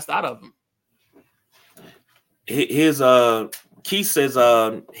get the best out of him. His Keith says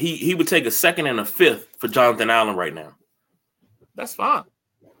he would take a second and a fifth for Jonathan Allen right now. That's fine.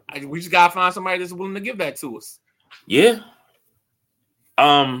 We just gotta find somebody that's willing to give that to us. Yeah.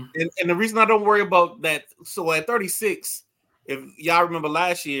 And the reason I don't worry about that, so at 36, if y'all remember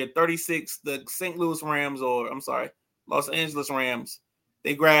last year, 36, the Los Angeles Rams,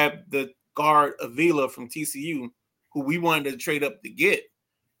 they grabbed the guard Avila from TCU, who we wanted to trade up to get,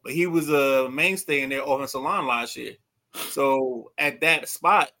 but he was a mainstay in their offensive line last year. So at that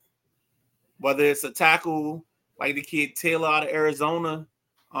spot, whether it's a tackle like the kid Taylor out of Arizona,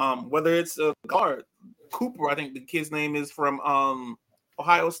 whether it's a guard, Cooper, I think the kid's name is from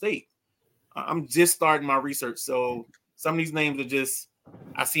Ohio State. I'm just starting my research, so some of these names are just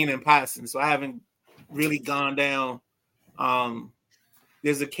I've seen in passing, so I haven't really gone down.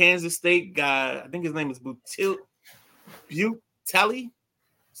 There's a Kansas State guy, I think his name is Butelli,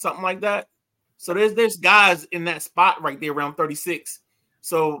 something like that. So there's guys in that spot right there around 36.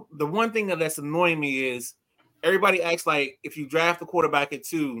 So the one thing that's annoying me is everybody acts like if you draft a quarterback at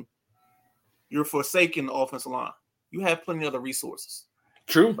 2, you're forsaking the offensive line. You have plenty of other resources.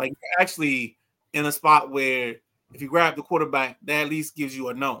 True. Like you're actually in a spot where if you grab the quarterback, that at least gives you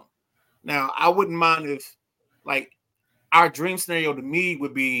a known. Now, I wouldn't mind if, like, our dream scenario to me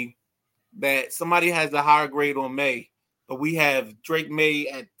would be that somebody has a higher grade on May, but we have Drake May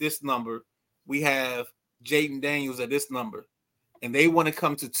at this number. We have Jaden Daniels at this number, and they want to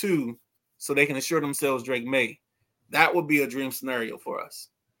come to 2 so they can assure themselves Drake May. That would be a dream scenario for us.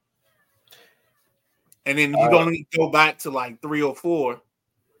 And then you only go back to like 3 or 4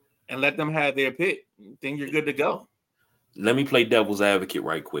 and let them have their pick. Then you're good to go. Let me play devil's advocate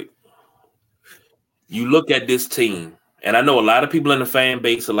right quick. You look at this team, and I know a lot of people in the fan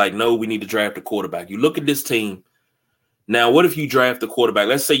base are like, no, we need to draft a quarterback. You look at this team. Now, what if you draft a quarterback?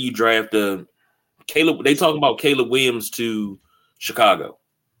 Let's say you draft Caleb. They talking about Caleb Williams to Chicago.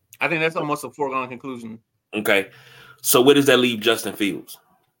 I think that's almost a foregone conclusion. Okay. So where does that leave Justin Fields?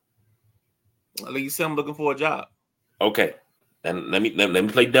 At least him looking for a job. Okay. And let me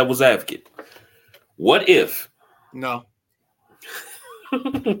play devil's advocate. What if? No.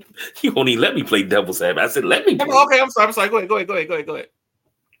 You won't even let me play devil's advocate. I said, let me. Okay, I'm sorry. Go ahead.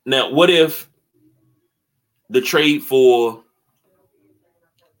 Now, what if the trade for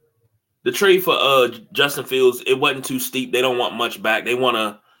Justin Fields, it wasn't too steep. They don't want much back. They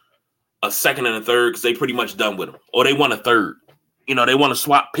want a second and a third because they pretty much done with him. Or they want a third. You know, they want to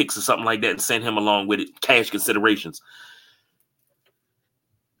swap picks or something like that and send him along with it, cash considerations.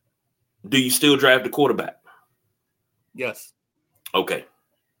 do you still draft the quarterback? Yes. Okay.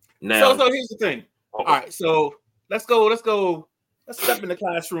 Now, so here's the thing. All right, so let's go. Let's step in the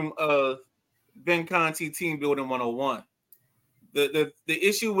classroom of Ben Conti Team Building 101. The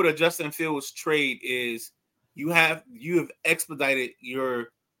issue with a Justin Fields trade is you have expedited your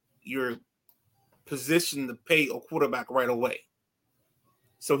position to pay a quarterback right away.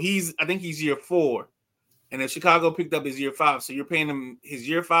 So I think he's year 4, and then Chicago picked up his year 5. So you're paying him his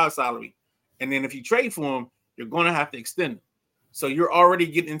year 5 salary, and then if you trade for him, you're going to have to extend him. So you're already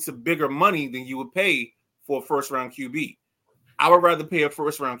getting into bigger money than you would pay for a first round QB. I would rather pay a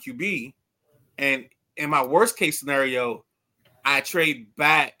first round QB, and in my worst case scenario, I trade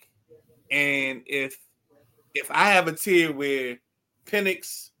back, and if I have a tier where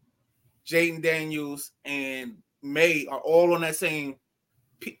Penix, Jaden Daniels, and May are all on that same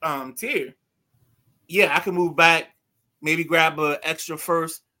tier, yeah, I can move back, maybe grab an extra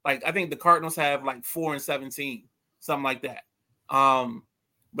first. Like I think the Cardinals have like 4 and 17, something like that.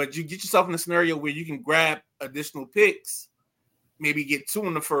 But you get yourself in a scenario where you can grab additional picks, maybe get 2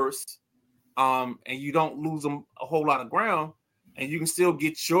 in the first, and you don't lose them a whole lot of ground, and you can still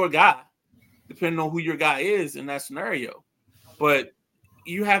get your guy, depending on who your guy is in that scenario. But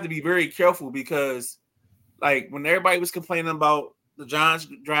you have to be very careful because, like, when everybody was complaining about the Giants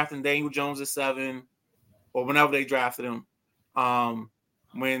drafting Daniel Jones at 7, or whenever they drafted him,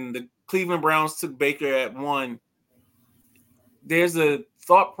 when the Cleveland Browns took Baker at 1, there's a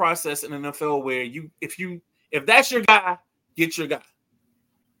thought process in the NFL where if that's your guy, get your guy.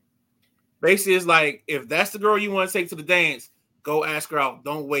 Basically, it's like if that's the girl you want to take to the dance, go ask her out.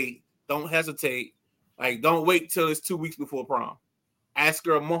 Don't wait. Don't hesitate. Like, don't wait till it's 2 weeks before prom. Ask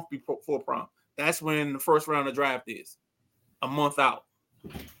her a month before prom. That's when the first round of draft is, a month out.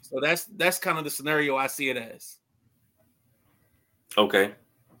 So that's kind of the scenario I see it as. Okay.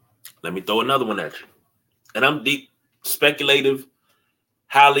 Let me throw another one at you. And I'm deep speculative,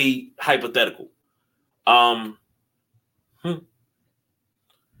 highly hypothetical.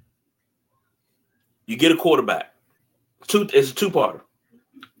 You get a quarterback. It's a 2-parter.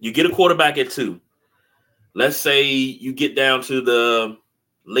 You get a quarterback at 2. Let's say you get down to the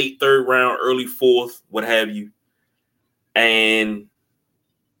late 3rd round, early 4th, what have you. And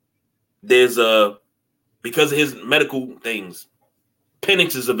there's because of his medical things,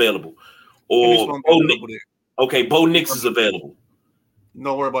 Penix is available. Or Bo Nix is available.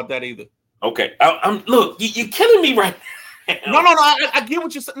 Don't worry about that either. Okay. Look, you're killing me right now. No. I get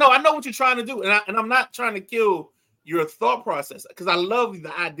what you're saying. No, I know what you're trying to do. And I'm not trying to kill your thought process because I love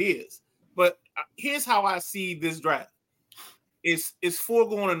the ideas. But here's how I see this draft. It's 4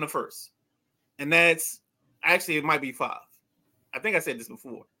 going in the first. And that's actually, it might be 5. I think I said this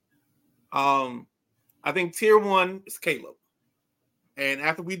before. I think tier 1 is Caleb. And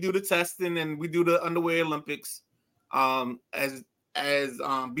after we do the testing and we do the underwear Olympics, as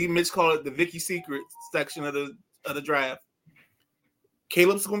B. Mitch called it, the Vicky Secret section of the draft,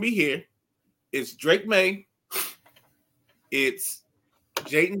 Caleb's going to be here. It's Drake May. It's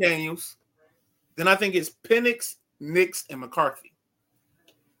Jaden Daniels. Then I think it's Penix, Nix, and McCarthy.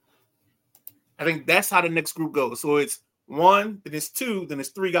 I think that's how the next group goes. So it's 1, then it's 2, then it's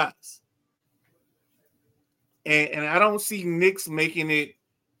 3 guys. And I don't see Nix making it.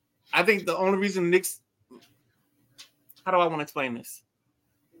 I think the only reason Nix, how do I want to explain this?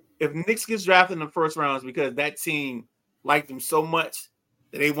 If Nix gets drafted in the first round is because that team liked him so much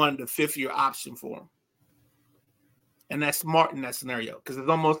that they wanted the 5th-year option for him. And that's smart in that scenario because it's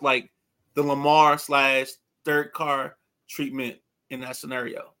almost like the Lamar / third car treatment in that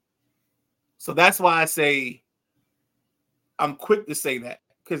scenario. So that's why I say I'm quick to say that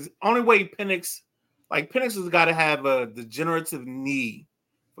because only way Penix has got to have a degenerative knee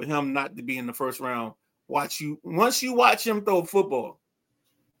for him not to be in the first round. Once you watch him throw football,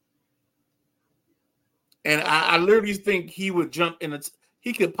 and I literally think he would jump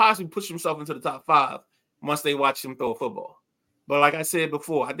he could possibly push himself into the top 5 once they watch him throw a football. But like I said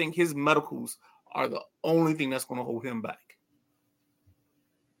before, I think his medicals are the only thing that's going to hold him back.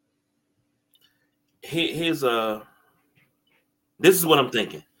 This is what I'm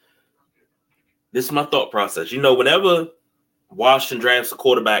thinking. This is my thought process. Whenever Washington drafts a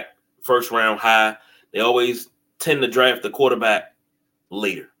quarterback first round high, they always tend to draft the quarterback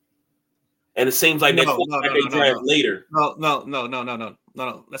later. And it seems like they draft later. No.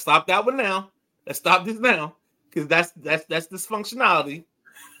 Let's stop that one now. Let's stop this now. Because that's dysfunctionality.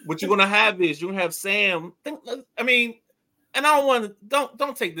 What you're gonna have is you're gonna have Sam. And I don't want to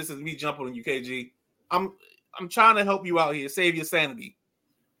don't take this as me jumping on UKG. I'm trying to help you out here, save your sanity.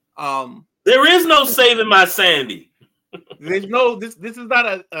 There is no saving my sanity. There's no this is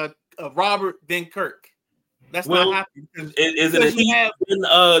not a Robert, then Kirk. That's Well, not happening. Is it a Heat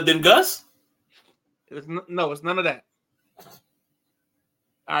then Gus? It's none of that.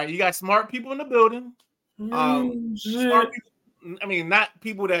 All right, you got smart people in the building. Smart people. I mean, not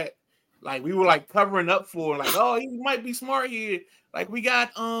people that like we were like covering up for. Like, oh, he might be smart here. Like we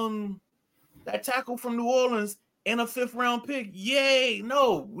got that tackle from New Orleans and a 5th round pick. Yay!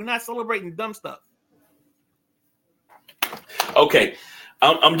 No, we're not celebrating dumb stuff. Okay,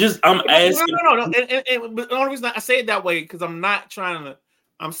 I'm asking. No. And the only reason I say it that way because I'm not trying to.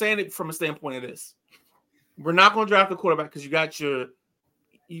 I'm saying it from a standpoint of this. We're not going to draft a quarterback because you got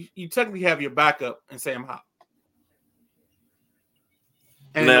you technically have your backup in Sam Howell.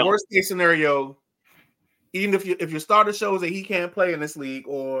 And in the worst case scenario, even if your starter shows that he can't play in this league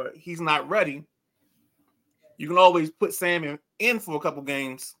or he's not ready, you can always put Sam in for a couple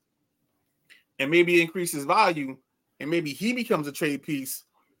games and maybe increase his value, and maybe he becomes a trade piece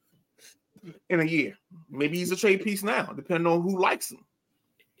in a year. Maybe he's a trade piece now, depending on who likes him.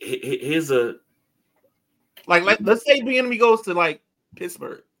 Here's a like let's say Bieniemy goes to like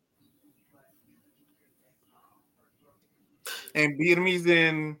Pittsburgh, and Bieniemy's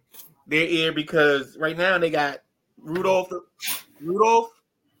in their ear because right now they got Rudolph,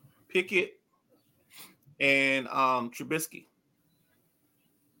 Pickett, and Trubisky.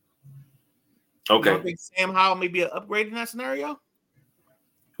 Okay. You don't think Sam Howell may be an upgrade in that scenario?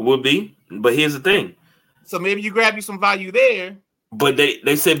 Would be, but here's the thing. So maybe you grab you some value there. But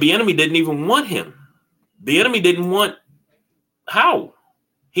they said Bieniemy didn't even want him. Bieniemy didn't want Howell.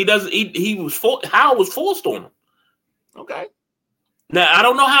 Howell was forced on him. Okay. Now I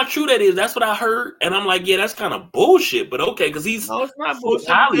don't know how true that is. That's what I heard, and I'm like, yeah, that's kind of bullshit. But okay, because he's no, it's not bullshit.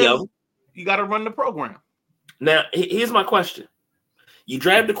 You got to run the program. Now here's my question: you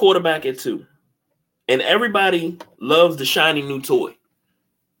draft the quarterback at 2, and everybody loves the shiny new toy.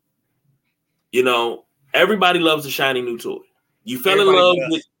 You know, everybody loves the shiny new toy. You fell in love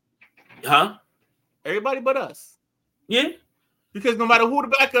with, Everybody but us. Yeah. Because no matter who the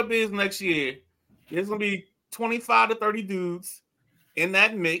backup is next year, there's going to be 25 to 30 dudes in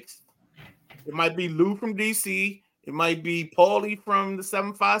that mix. It might be Lou from DC. It might be Paulie from the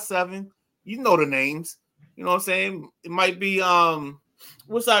 757. You know the names. You know what I'm saying? It might be,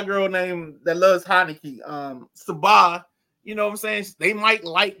 what's that girl name that loves Heineke? Sabah. You know what I'm saying? They might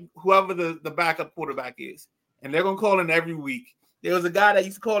like whoever the backup quarterback is. And they're going to call in every week. There was a guy that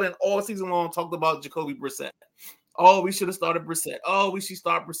used to call in all season long, talked about Jacoby Brissett. Oh, we should have started Brissett. Oh, we should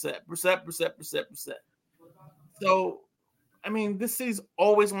start Brissett. Brissett. So, I mean, this city's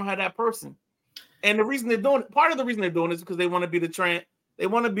always going to have that person. And the reason they're doing it, part of the reason they're doing it is because they want to be the trend. They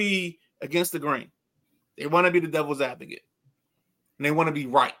want to be against the grain. They want to be the devil's advocate. And they want to be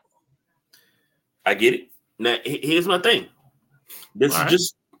right. I get it. Now, here's my thing. This is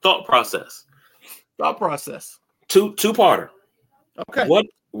just thought process. Two-parter. Okay.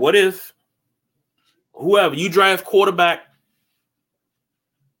 What if whoever you draft quarterback?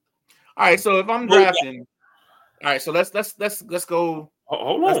 All right. So if I'm drafting, all right. So let's go.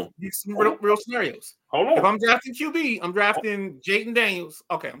 Hold on. Let's get some real scenarios. Hold on. If I'm drafting QB, I'm drafting Jayden Daniels.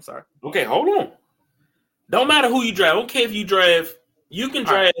 Okay, I'm sorry. Okay, hold on. Don't matter who you draft. I don't care if you draft. You can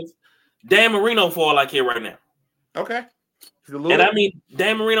draft Dan Marino for all I care right now. Okay. And I mean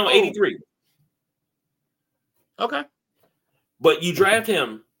Dan Marino 83. Okay. But you draft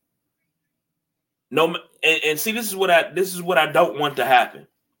him. No, and see, this is what I don't want to happen.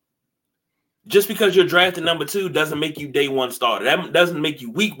 Just because you're drafting number 2 doesn't make you day 1 starter. That doesn't make you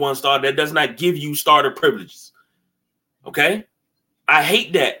week 1 starter. That does not give you starter privileges. Okay? I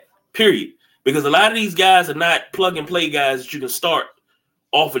hate that, period. Because a lot of these guys are not plug and play guys that you can start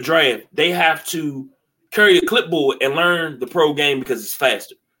off a draft. They have to carry a clipboard and learn the pro game because it's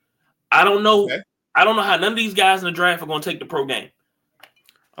faster. I don't know. Okay. I don't know how none of these guys in the draft are going to take the pro game.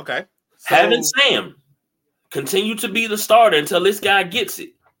 Okay. So, having Sam continue to be the starter until this guy gets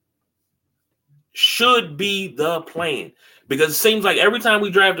it should be the plan. Because it seems like every time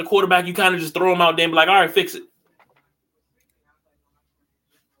we draft a quarterback, you kind of just throw him out there and be like, all right, fix it.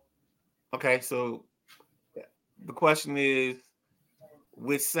 Okay, so the question is,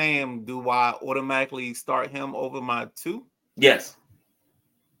 with Sam, do I automatically start him over my 2? Yes.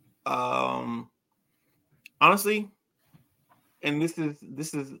 Honestly, and this is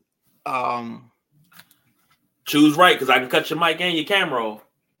choose right, because I can cut your mic and your camera off.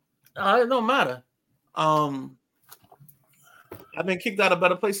 It don't matter. I've been kicked out of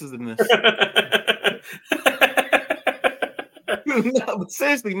better places than this. No, but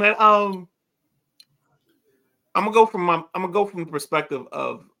seriously, man. I'm gonna go from the perspective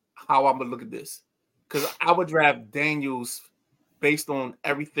of how I'm gonna look at this, because I would draft Daniels based on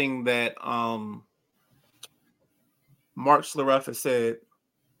everything that Mark Schlereth has said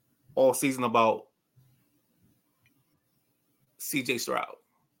all season about CJ Stroud.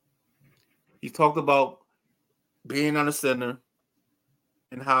 He talked about being on the center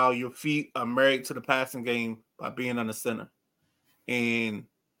and how your feet are married to the passing game by being on the center. And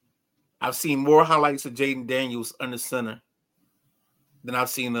I've seen more highlights of Jaden Daniels under center than I've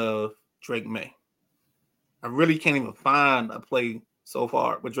seen of Drake May. I really can't even find a play so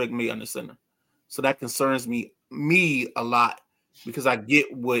far with Drake May under center. So that concerns me a lot because I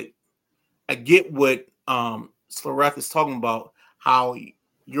get what Schlereth is talking about, how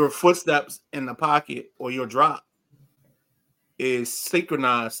your footsteps in the pocket or your drop is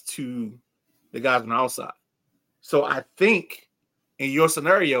synchronized to the guys on the outside. So I think in your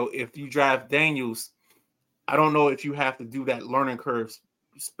scenario, if you draft Daniels, I don't know if you have to do that learning curve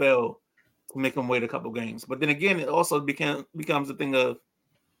spell to make him wait a couple games. But then again, it also becomes a thing of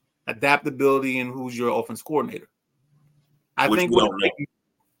adaptability and who's your offense coordinator. I think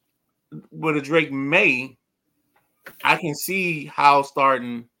with a Drake May, I can see how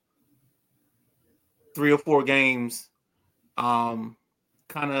starting 3 or 4 games, kind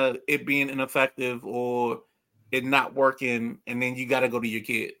of it being ineffective or it not working, and then you got to go to your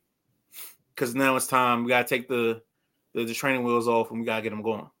kid because now it's time. We got to take the training wheels off and we got to get them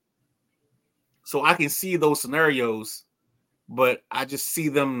going. So I can see those scenarios, but I just see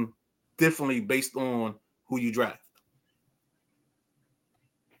them differently based on who you draft.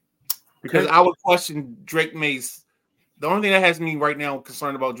 Because I would question Drake May's. The only thing that has me right now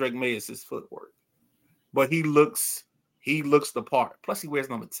concerned about Drake May is his footwork. But he looks the part. Plus he wears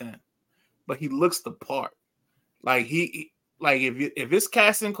number 10. But he looks the part. Like if it's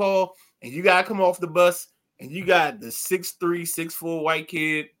casting call and you gotta come off the bus and you got the 6'3", 6'4" white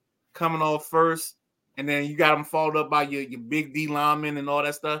kid coming off first, and then you got him followed up by your big D lineman and all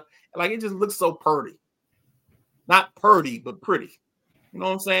that stuff. Like it just looks so pretty. Not purdy, but pretty. You know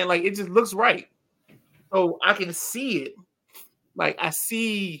what I'm saying? Like it just looks right. So I can see it. Like I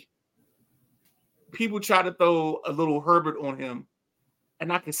see people try to throw a little Herbert on him,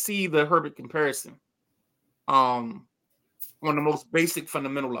 and I can see the Herbert comparison. On the most basic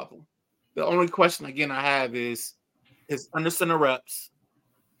fundamental level. The only question again I have is under center reps.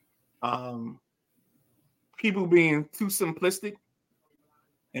 People being too simplistic,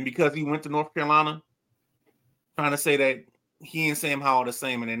 and because he went to North Carolina, trying to say that he and Sam Howell are the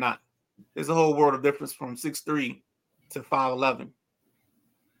same, and they're not. There's a whole world of difference from 6'3" to 5'11".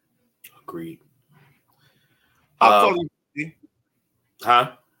 Agreed. How tall are you?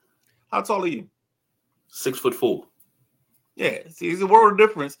 Huh? How tall are you? 6'4". Yeah. See, there's a world of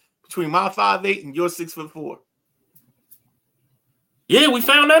difference between my 5'8" and your 6'4". Yeah, we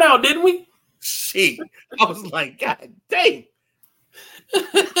found that out, didn't we? Shit. I was like, God dang.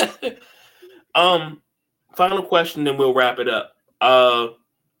 Final question, then we'll wrap it up. I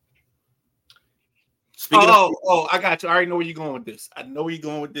got you. I already know where you're going with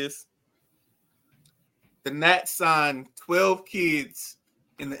this. The Nats signed 12 kids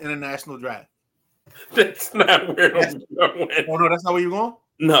in the international draft. That's not where I'm going. Oh, no, that's not where you're going?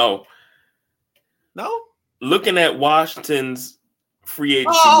 No. No? Looking at Washington's free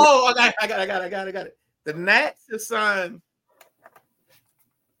agency. Oh, I got it. The Nats have signed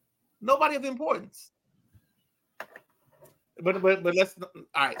nobody of importance. But let's all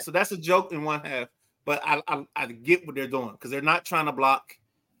right. So that's a joke in one half. But I get what they're doing because they're not trying to block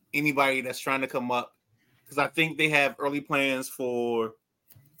anybody that's trying to come up. Because I think they have early plans for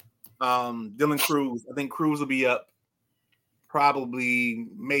Dylan Cruz. I think Cruz will be up probably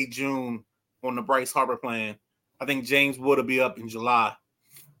May, June on the Bryce Harper plan. I think James Wood will be up in July.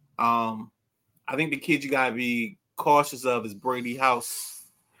 I think the kid you gotta be cautious of is Brady House.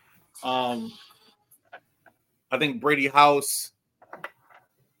 I think Brady House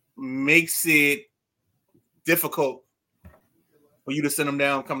makes it difficult for you to send him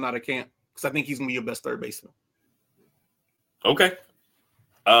down coming out of camp because I think he's gonna be your best third baseman. Okay.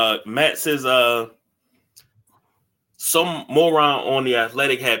 Matt says some moron on The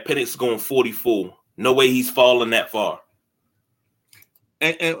Athletic had Penix going 44. No way he's falling that far.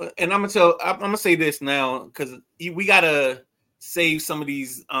 And I'm gonna say this now because we gotta save some of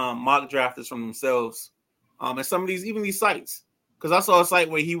these mock drafters from themselves, and some of these sites. Because I saw a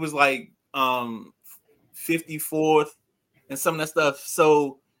site where he was like 54th and some of that stuff.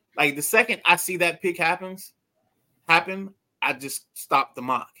 So like the second I see that pick happen, I just stop the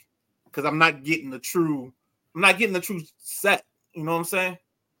mock because I'm not getting the true set. You know what I'm saying?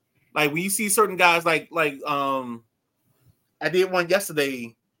 Like when you see certain guys like I did one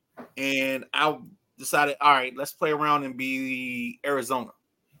yesterday and decided, all right, let's play around and be Arizona.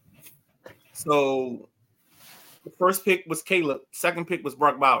 So the first pick was Caleb. Second pick was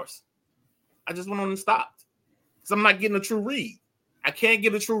Brock Bowers. I just went on and stopped because I'm not getting a true read. I can't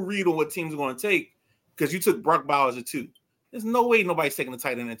get a true read on what teams are going to take because you took Brock Bowers at 2. There's no way nobody's taking the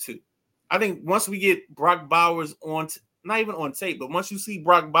tight end at 2. I think once we get Brock Bowers on, not even on tape, but once you see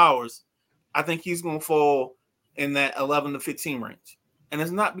Brock Bowers, I think he's going to fall in that 11 to 15 range. And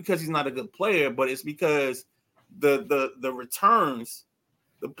it's not because he's not a good player, but it's because the returns,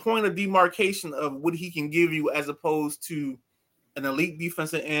 the point of demarcation of what he can give you as opposed to an elite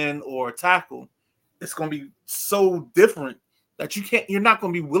defensive end or a tackle, it's going to be so different that you're not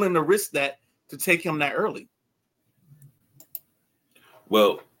going to be willing to risk that to take him that early.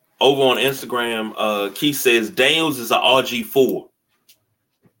 Well, over on Instagram, Keith says Daniels is an RG4.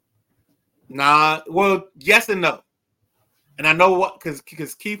 Nah, well, yes and no. And I know what, because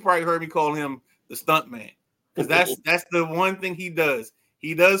Keith probably heard me call him the stunt man. Because that's the one thing he does.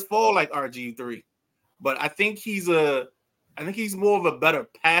 He does fall like RG3. But I think he's more of a better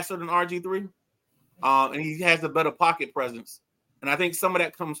passer than RG3. And he has a better pocket presence. And I think some of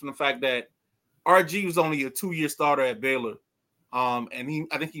that comes from the fact that RG was only a 2-year starter at Baylor. And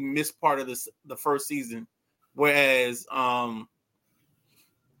I think he missed part of the first season. Whereas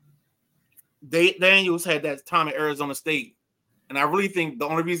Daniels had that time at Arizona State. And I really think the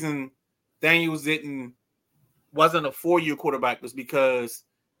only reason Daniels wasn't a 4-year quarterback was because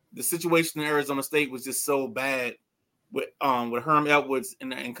the situation in Arizona State was just so bad with Herm Edwards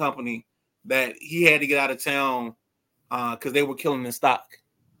and company that he had to get out of town because they were killing his stock.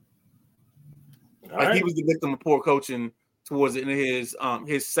 He was the victim of poor coaching towards the end of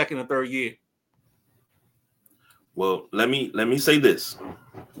his second or third year. Well, let me say this: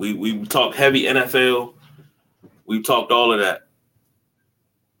 we talked heavy NFL, we talked all of that.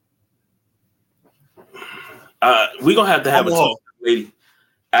 We're gonna have to have a talk, lady,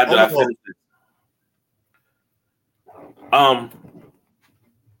 after I finish this.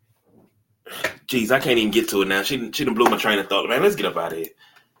 Geez, I can't even get to it now. She done blew my train of thought. Man, let's get up out of here.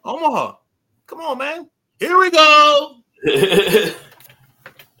 Omaha, come on, man. Here we go.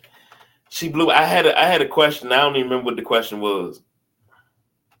 She blew. I had a question. I don't even remember what the question was.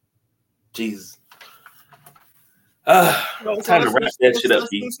 Jesus. Time to wrap that shit up.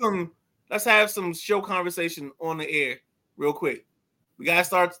 Let's have some show conversation on the air real quick. We gotta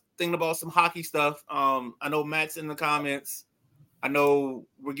start thinking about some hockey stuff. I know Matt's in the comments. I know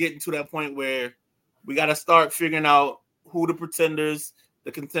we're getting to that point where we gotta start figuring out who the pretenders,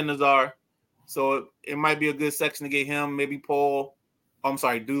 the contenders are. So it might be a good section to get him, maybe Paul. I'm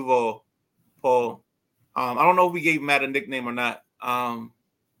sorry, Duval. Paul. I don't know if we gave Matt a nickname or not. I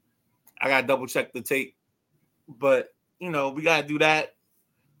gotta double check the tape. But we gotta do that.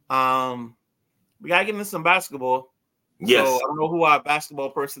 We gotta get into some basketball. Yes. So I don't know who our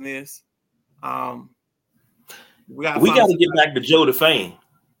basketball person is. We gotta get back to Joe DeFame,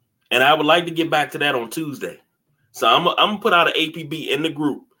 and I would like to get back to that on Tuesday. So I'm gonna put out an APB in the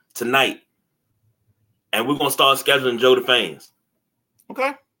group tonight, and we're gonna start scheduling Joe DeFames.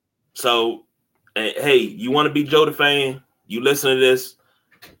 Okay. So, hey, you want to be Joe DeFame? You listen to this?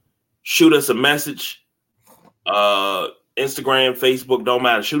 Shoot us a message. Instagram, Facebook, don't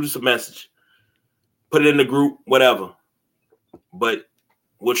matter. Shoot us a message. Put it in the group, whatever. But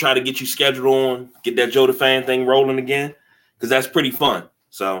we'll try to get you scheduled on, get that Joe DeFame thing rolling again, because that's pretty fun.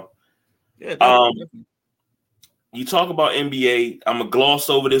 So, yeah. You talk about NBA. I'm gonna gloss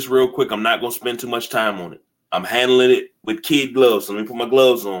over this real quick. I'm not gonna spend too much time on it. I'm handling it with kid gloves. So let me put my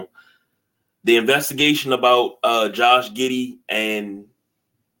gloves on. The investigation about Josh Giddey and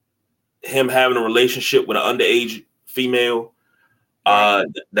him having a relationship with an underage female,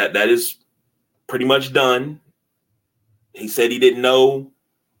 that is pretty much done. He said he didn't know,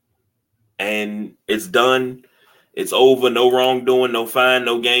 and it's done. It's over. No wrongdoing, no fine,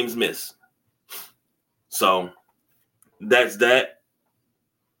 no games missed. So that's that.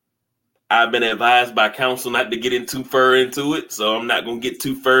 I've been advised by counsel not to get too far into it, so I'm not going to get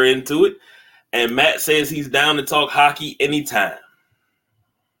too far into it. And Matt says he's down to talk hockey anytime.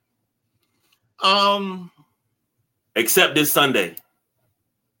 Except this Sunday.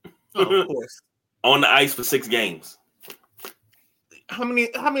 Oh, of course. On the ice for 6 games. How many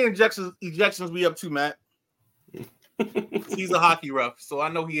ejections we up to, Matt? He's a hockey ref, so I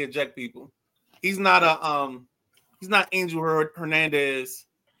know he eject people. He's not Angel Hernandez.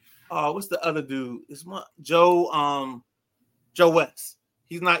 What's the other dude? It's Joe West.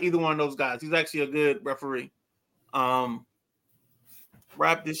 He's not either one of those guys. He's actually a good referee. Wrap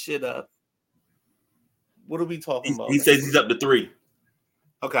this shit up. What are we talking about? He says he's up to 3.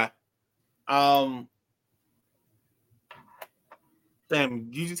 Okay. Damn,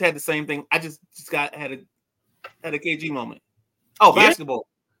 you just had the same thing. I just had a KG moment. Oh, Yeah. basketball.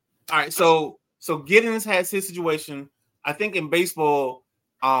 All right, so Giddens has his situation. I think in baseball,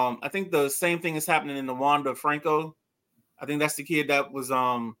 I think the same thing is happening in the Wander Franco. I think that's the kid that was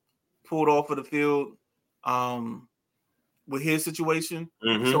pulled off of the field with his situation.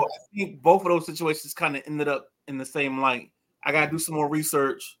 Mm-hmm. So I think both of those situations kind of ended up in the same light. I got to do some more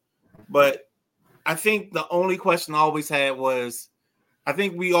research, but I think the only question I always had was, I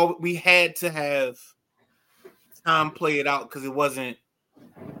think we had to have time play it out because it wasn't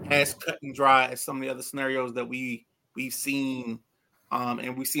as cut and dry as some of the other scenarios that we've seen,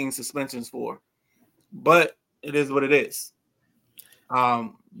 and we've seen suspensions for. But it is what it is.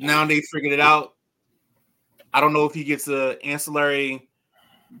 Now they figured it out. I don't know if he gets an ancillary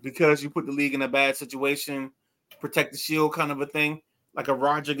because you put the league in a bad situation, protect the shield kind of a thing, like a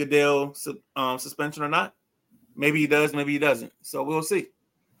Roger Goodell suspension or not. Maybe he does, maybe he doesn't. So we'll see.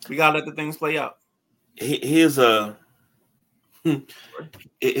 We gotta let the things play out. Here's something. You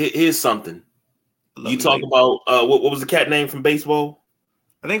talk lady. about what was the cat name from baseball?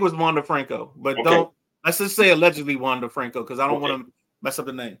 I think it was Wander Franco, but Okay. let's just say allegedly Wander Franco because I don't want to mess up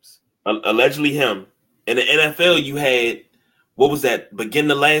the names. Allegedly him. In the NFL, you had, what was that, beginning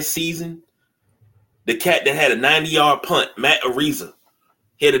of last season? The cat that had a 90-yard punt, Matt Ariza.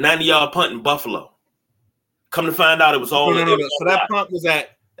 He had a 90-yard punt in Buffalo. Come to find out, it was all. No. So that punt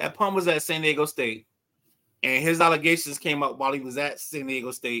was at San Diego State, and his allegations came up while he was at San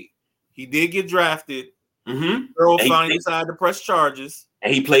Diego State. He did get drafted. Mm-hmm. Earl finally decided to press charges,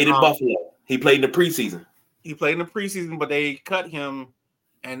 and he played in Buffalo. He played in the preseason. He played in the preseason, but they cut him.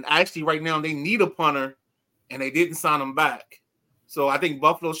 And actually, right now they need a punter, and they didn't sign him back. So I think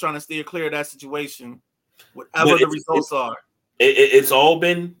Buffalo's trying to steer clear of that situation, whatever the results are. It's all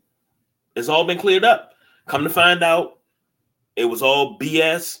been cleared up. Come to find out, it was all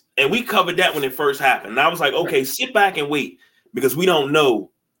BS, and we covered that when it first happened. And I was like, okay, sit back and wait because we don't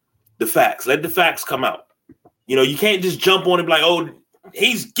know the facts. Let the facts come out. You know, you can't just jump on it like, oh,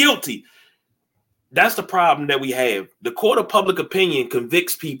 he's guilty. That's the problem that we have. The court of public opinion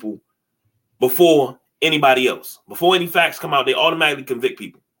convicts people before anybody else. Before any facts come out, they automatically convict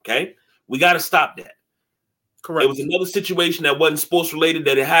people. Okay? We got to stop that. Correct. It was another situation that wasn't sports related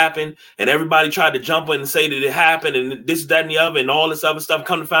that it happened, and everybody tried to jump in and say that it happened, and this, that, and the other, and all this other stuff.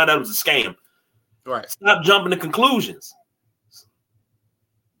 Come to find out it was a scam. Right. Stop jumping to conclusions.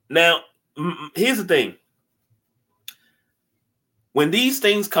 Now, here's the thing. When these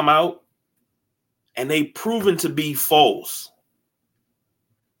things come out and they proven to be false,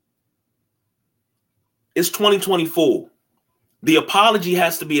 it's 2024. The apology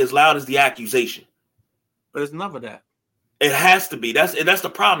has to be as loud as the accusation. But it's never that. It has to be. That's the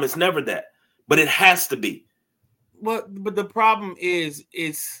problem. It's never that. But it has to be. But the problem is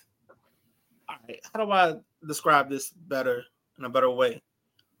all right, how do I describe this better in a better way?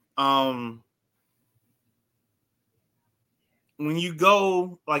 When you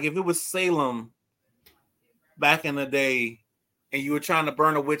go, like if it was Salem back in the day and you were trying to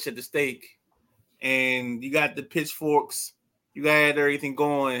burn a witch at the stake and you got the pitchforks, you got everything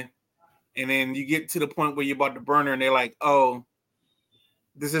going, and then you get to the point where you're about to burn her and they're like, oh,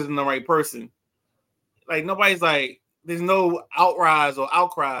 this isn't the right person. Like nobody's like, there's no outrise or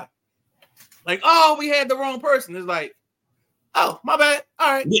outcry. Like, oh, we had the wrong person. It's like, oh, my bad.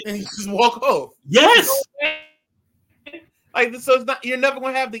 All right. Yeah. And you just walk off. Yes. Like, so it's not, you're never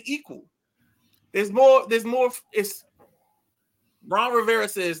going to have the equal. There's more. It's Ron Rivera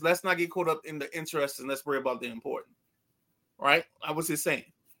says, let's not get caught up in the interest and let's worry about the important. Right? I was just saying.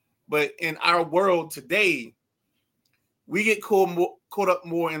 But in our world today, we get caught up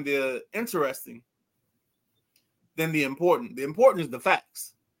more in the interesting than the important. The important is the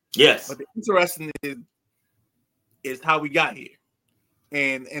facts. Yes. But the interesting is how we got here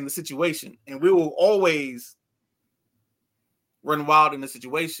and the situation. And we will always run wild in the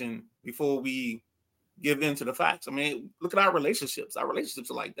situation before we give in to the facts. I mean, look at our relationships. Our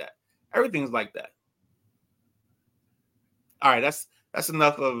relationships are like that. Everything's like that. All right, that's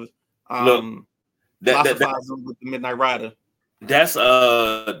enough of philosophizing with the Midnight Rider. That's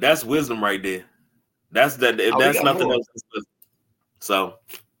wisdom right there. That's that. If that's nothing else, so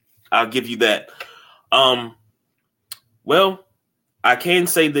I'll give you that. Well, I can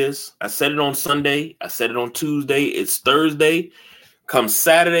say this. I said it on Sunday. I said it on Tuesday. It's Thursday. Come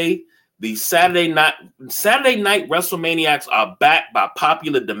Saturday, the Saturday night WrestleManiacs are back by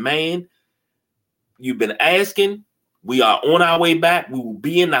popular demand. You've been asking. We are on our way back. We will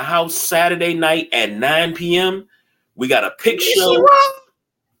be in the house Saturday night at 9 p.m. We got a pick show.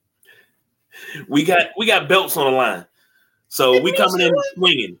 We got belts on the line. So we coming in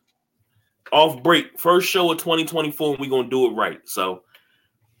swinging. Off break. First show of 2024, and we're going to do it right. So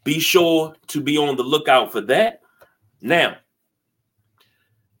be sure to be on the lookout for that. Now,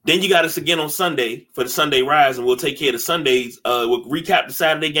 then you got us again on Sunday for the Sunday Rise, and we'll take care of the Sundays. We'll recap the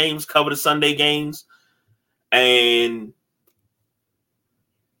Saturday games, cover the Sunday games, and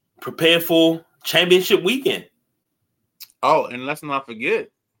prepare for championship weekend. Oh, and let's not forget,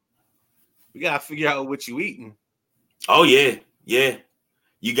 we got to figure out what you eating. Oh, yeah. Yeah.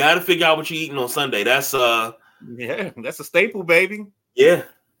 You got to figure out what you're eating on Sunday. That's that's a staple, baby. Yeah.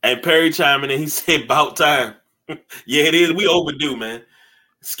 And Perry chiming in, he said about time. Yeah, it is. We overdue, man.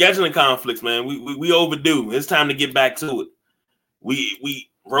 Scheduling conflicts, man. We overdue. It's time to get back to it. We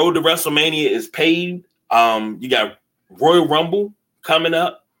Road to WrestleMania is paid. You got Royal Rumble coming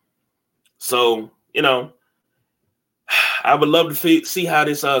up. So, I would love to see how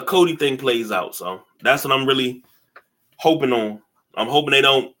this Cody thing plays out. So that's what I'm really hoping on. I'm hoping they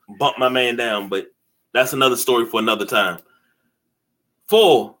don't bump my man down, but that's another story for another time.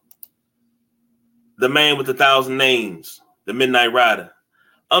 For the man with 1,000 names, the Midnight Rider,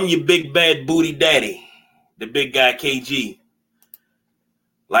 I'm your big bad booty daddy, the big guy KG.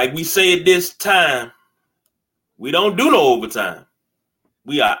 Like we said this time, we don't do no overtime.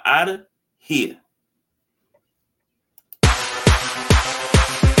 We are out of here.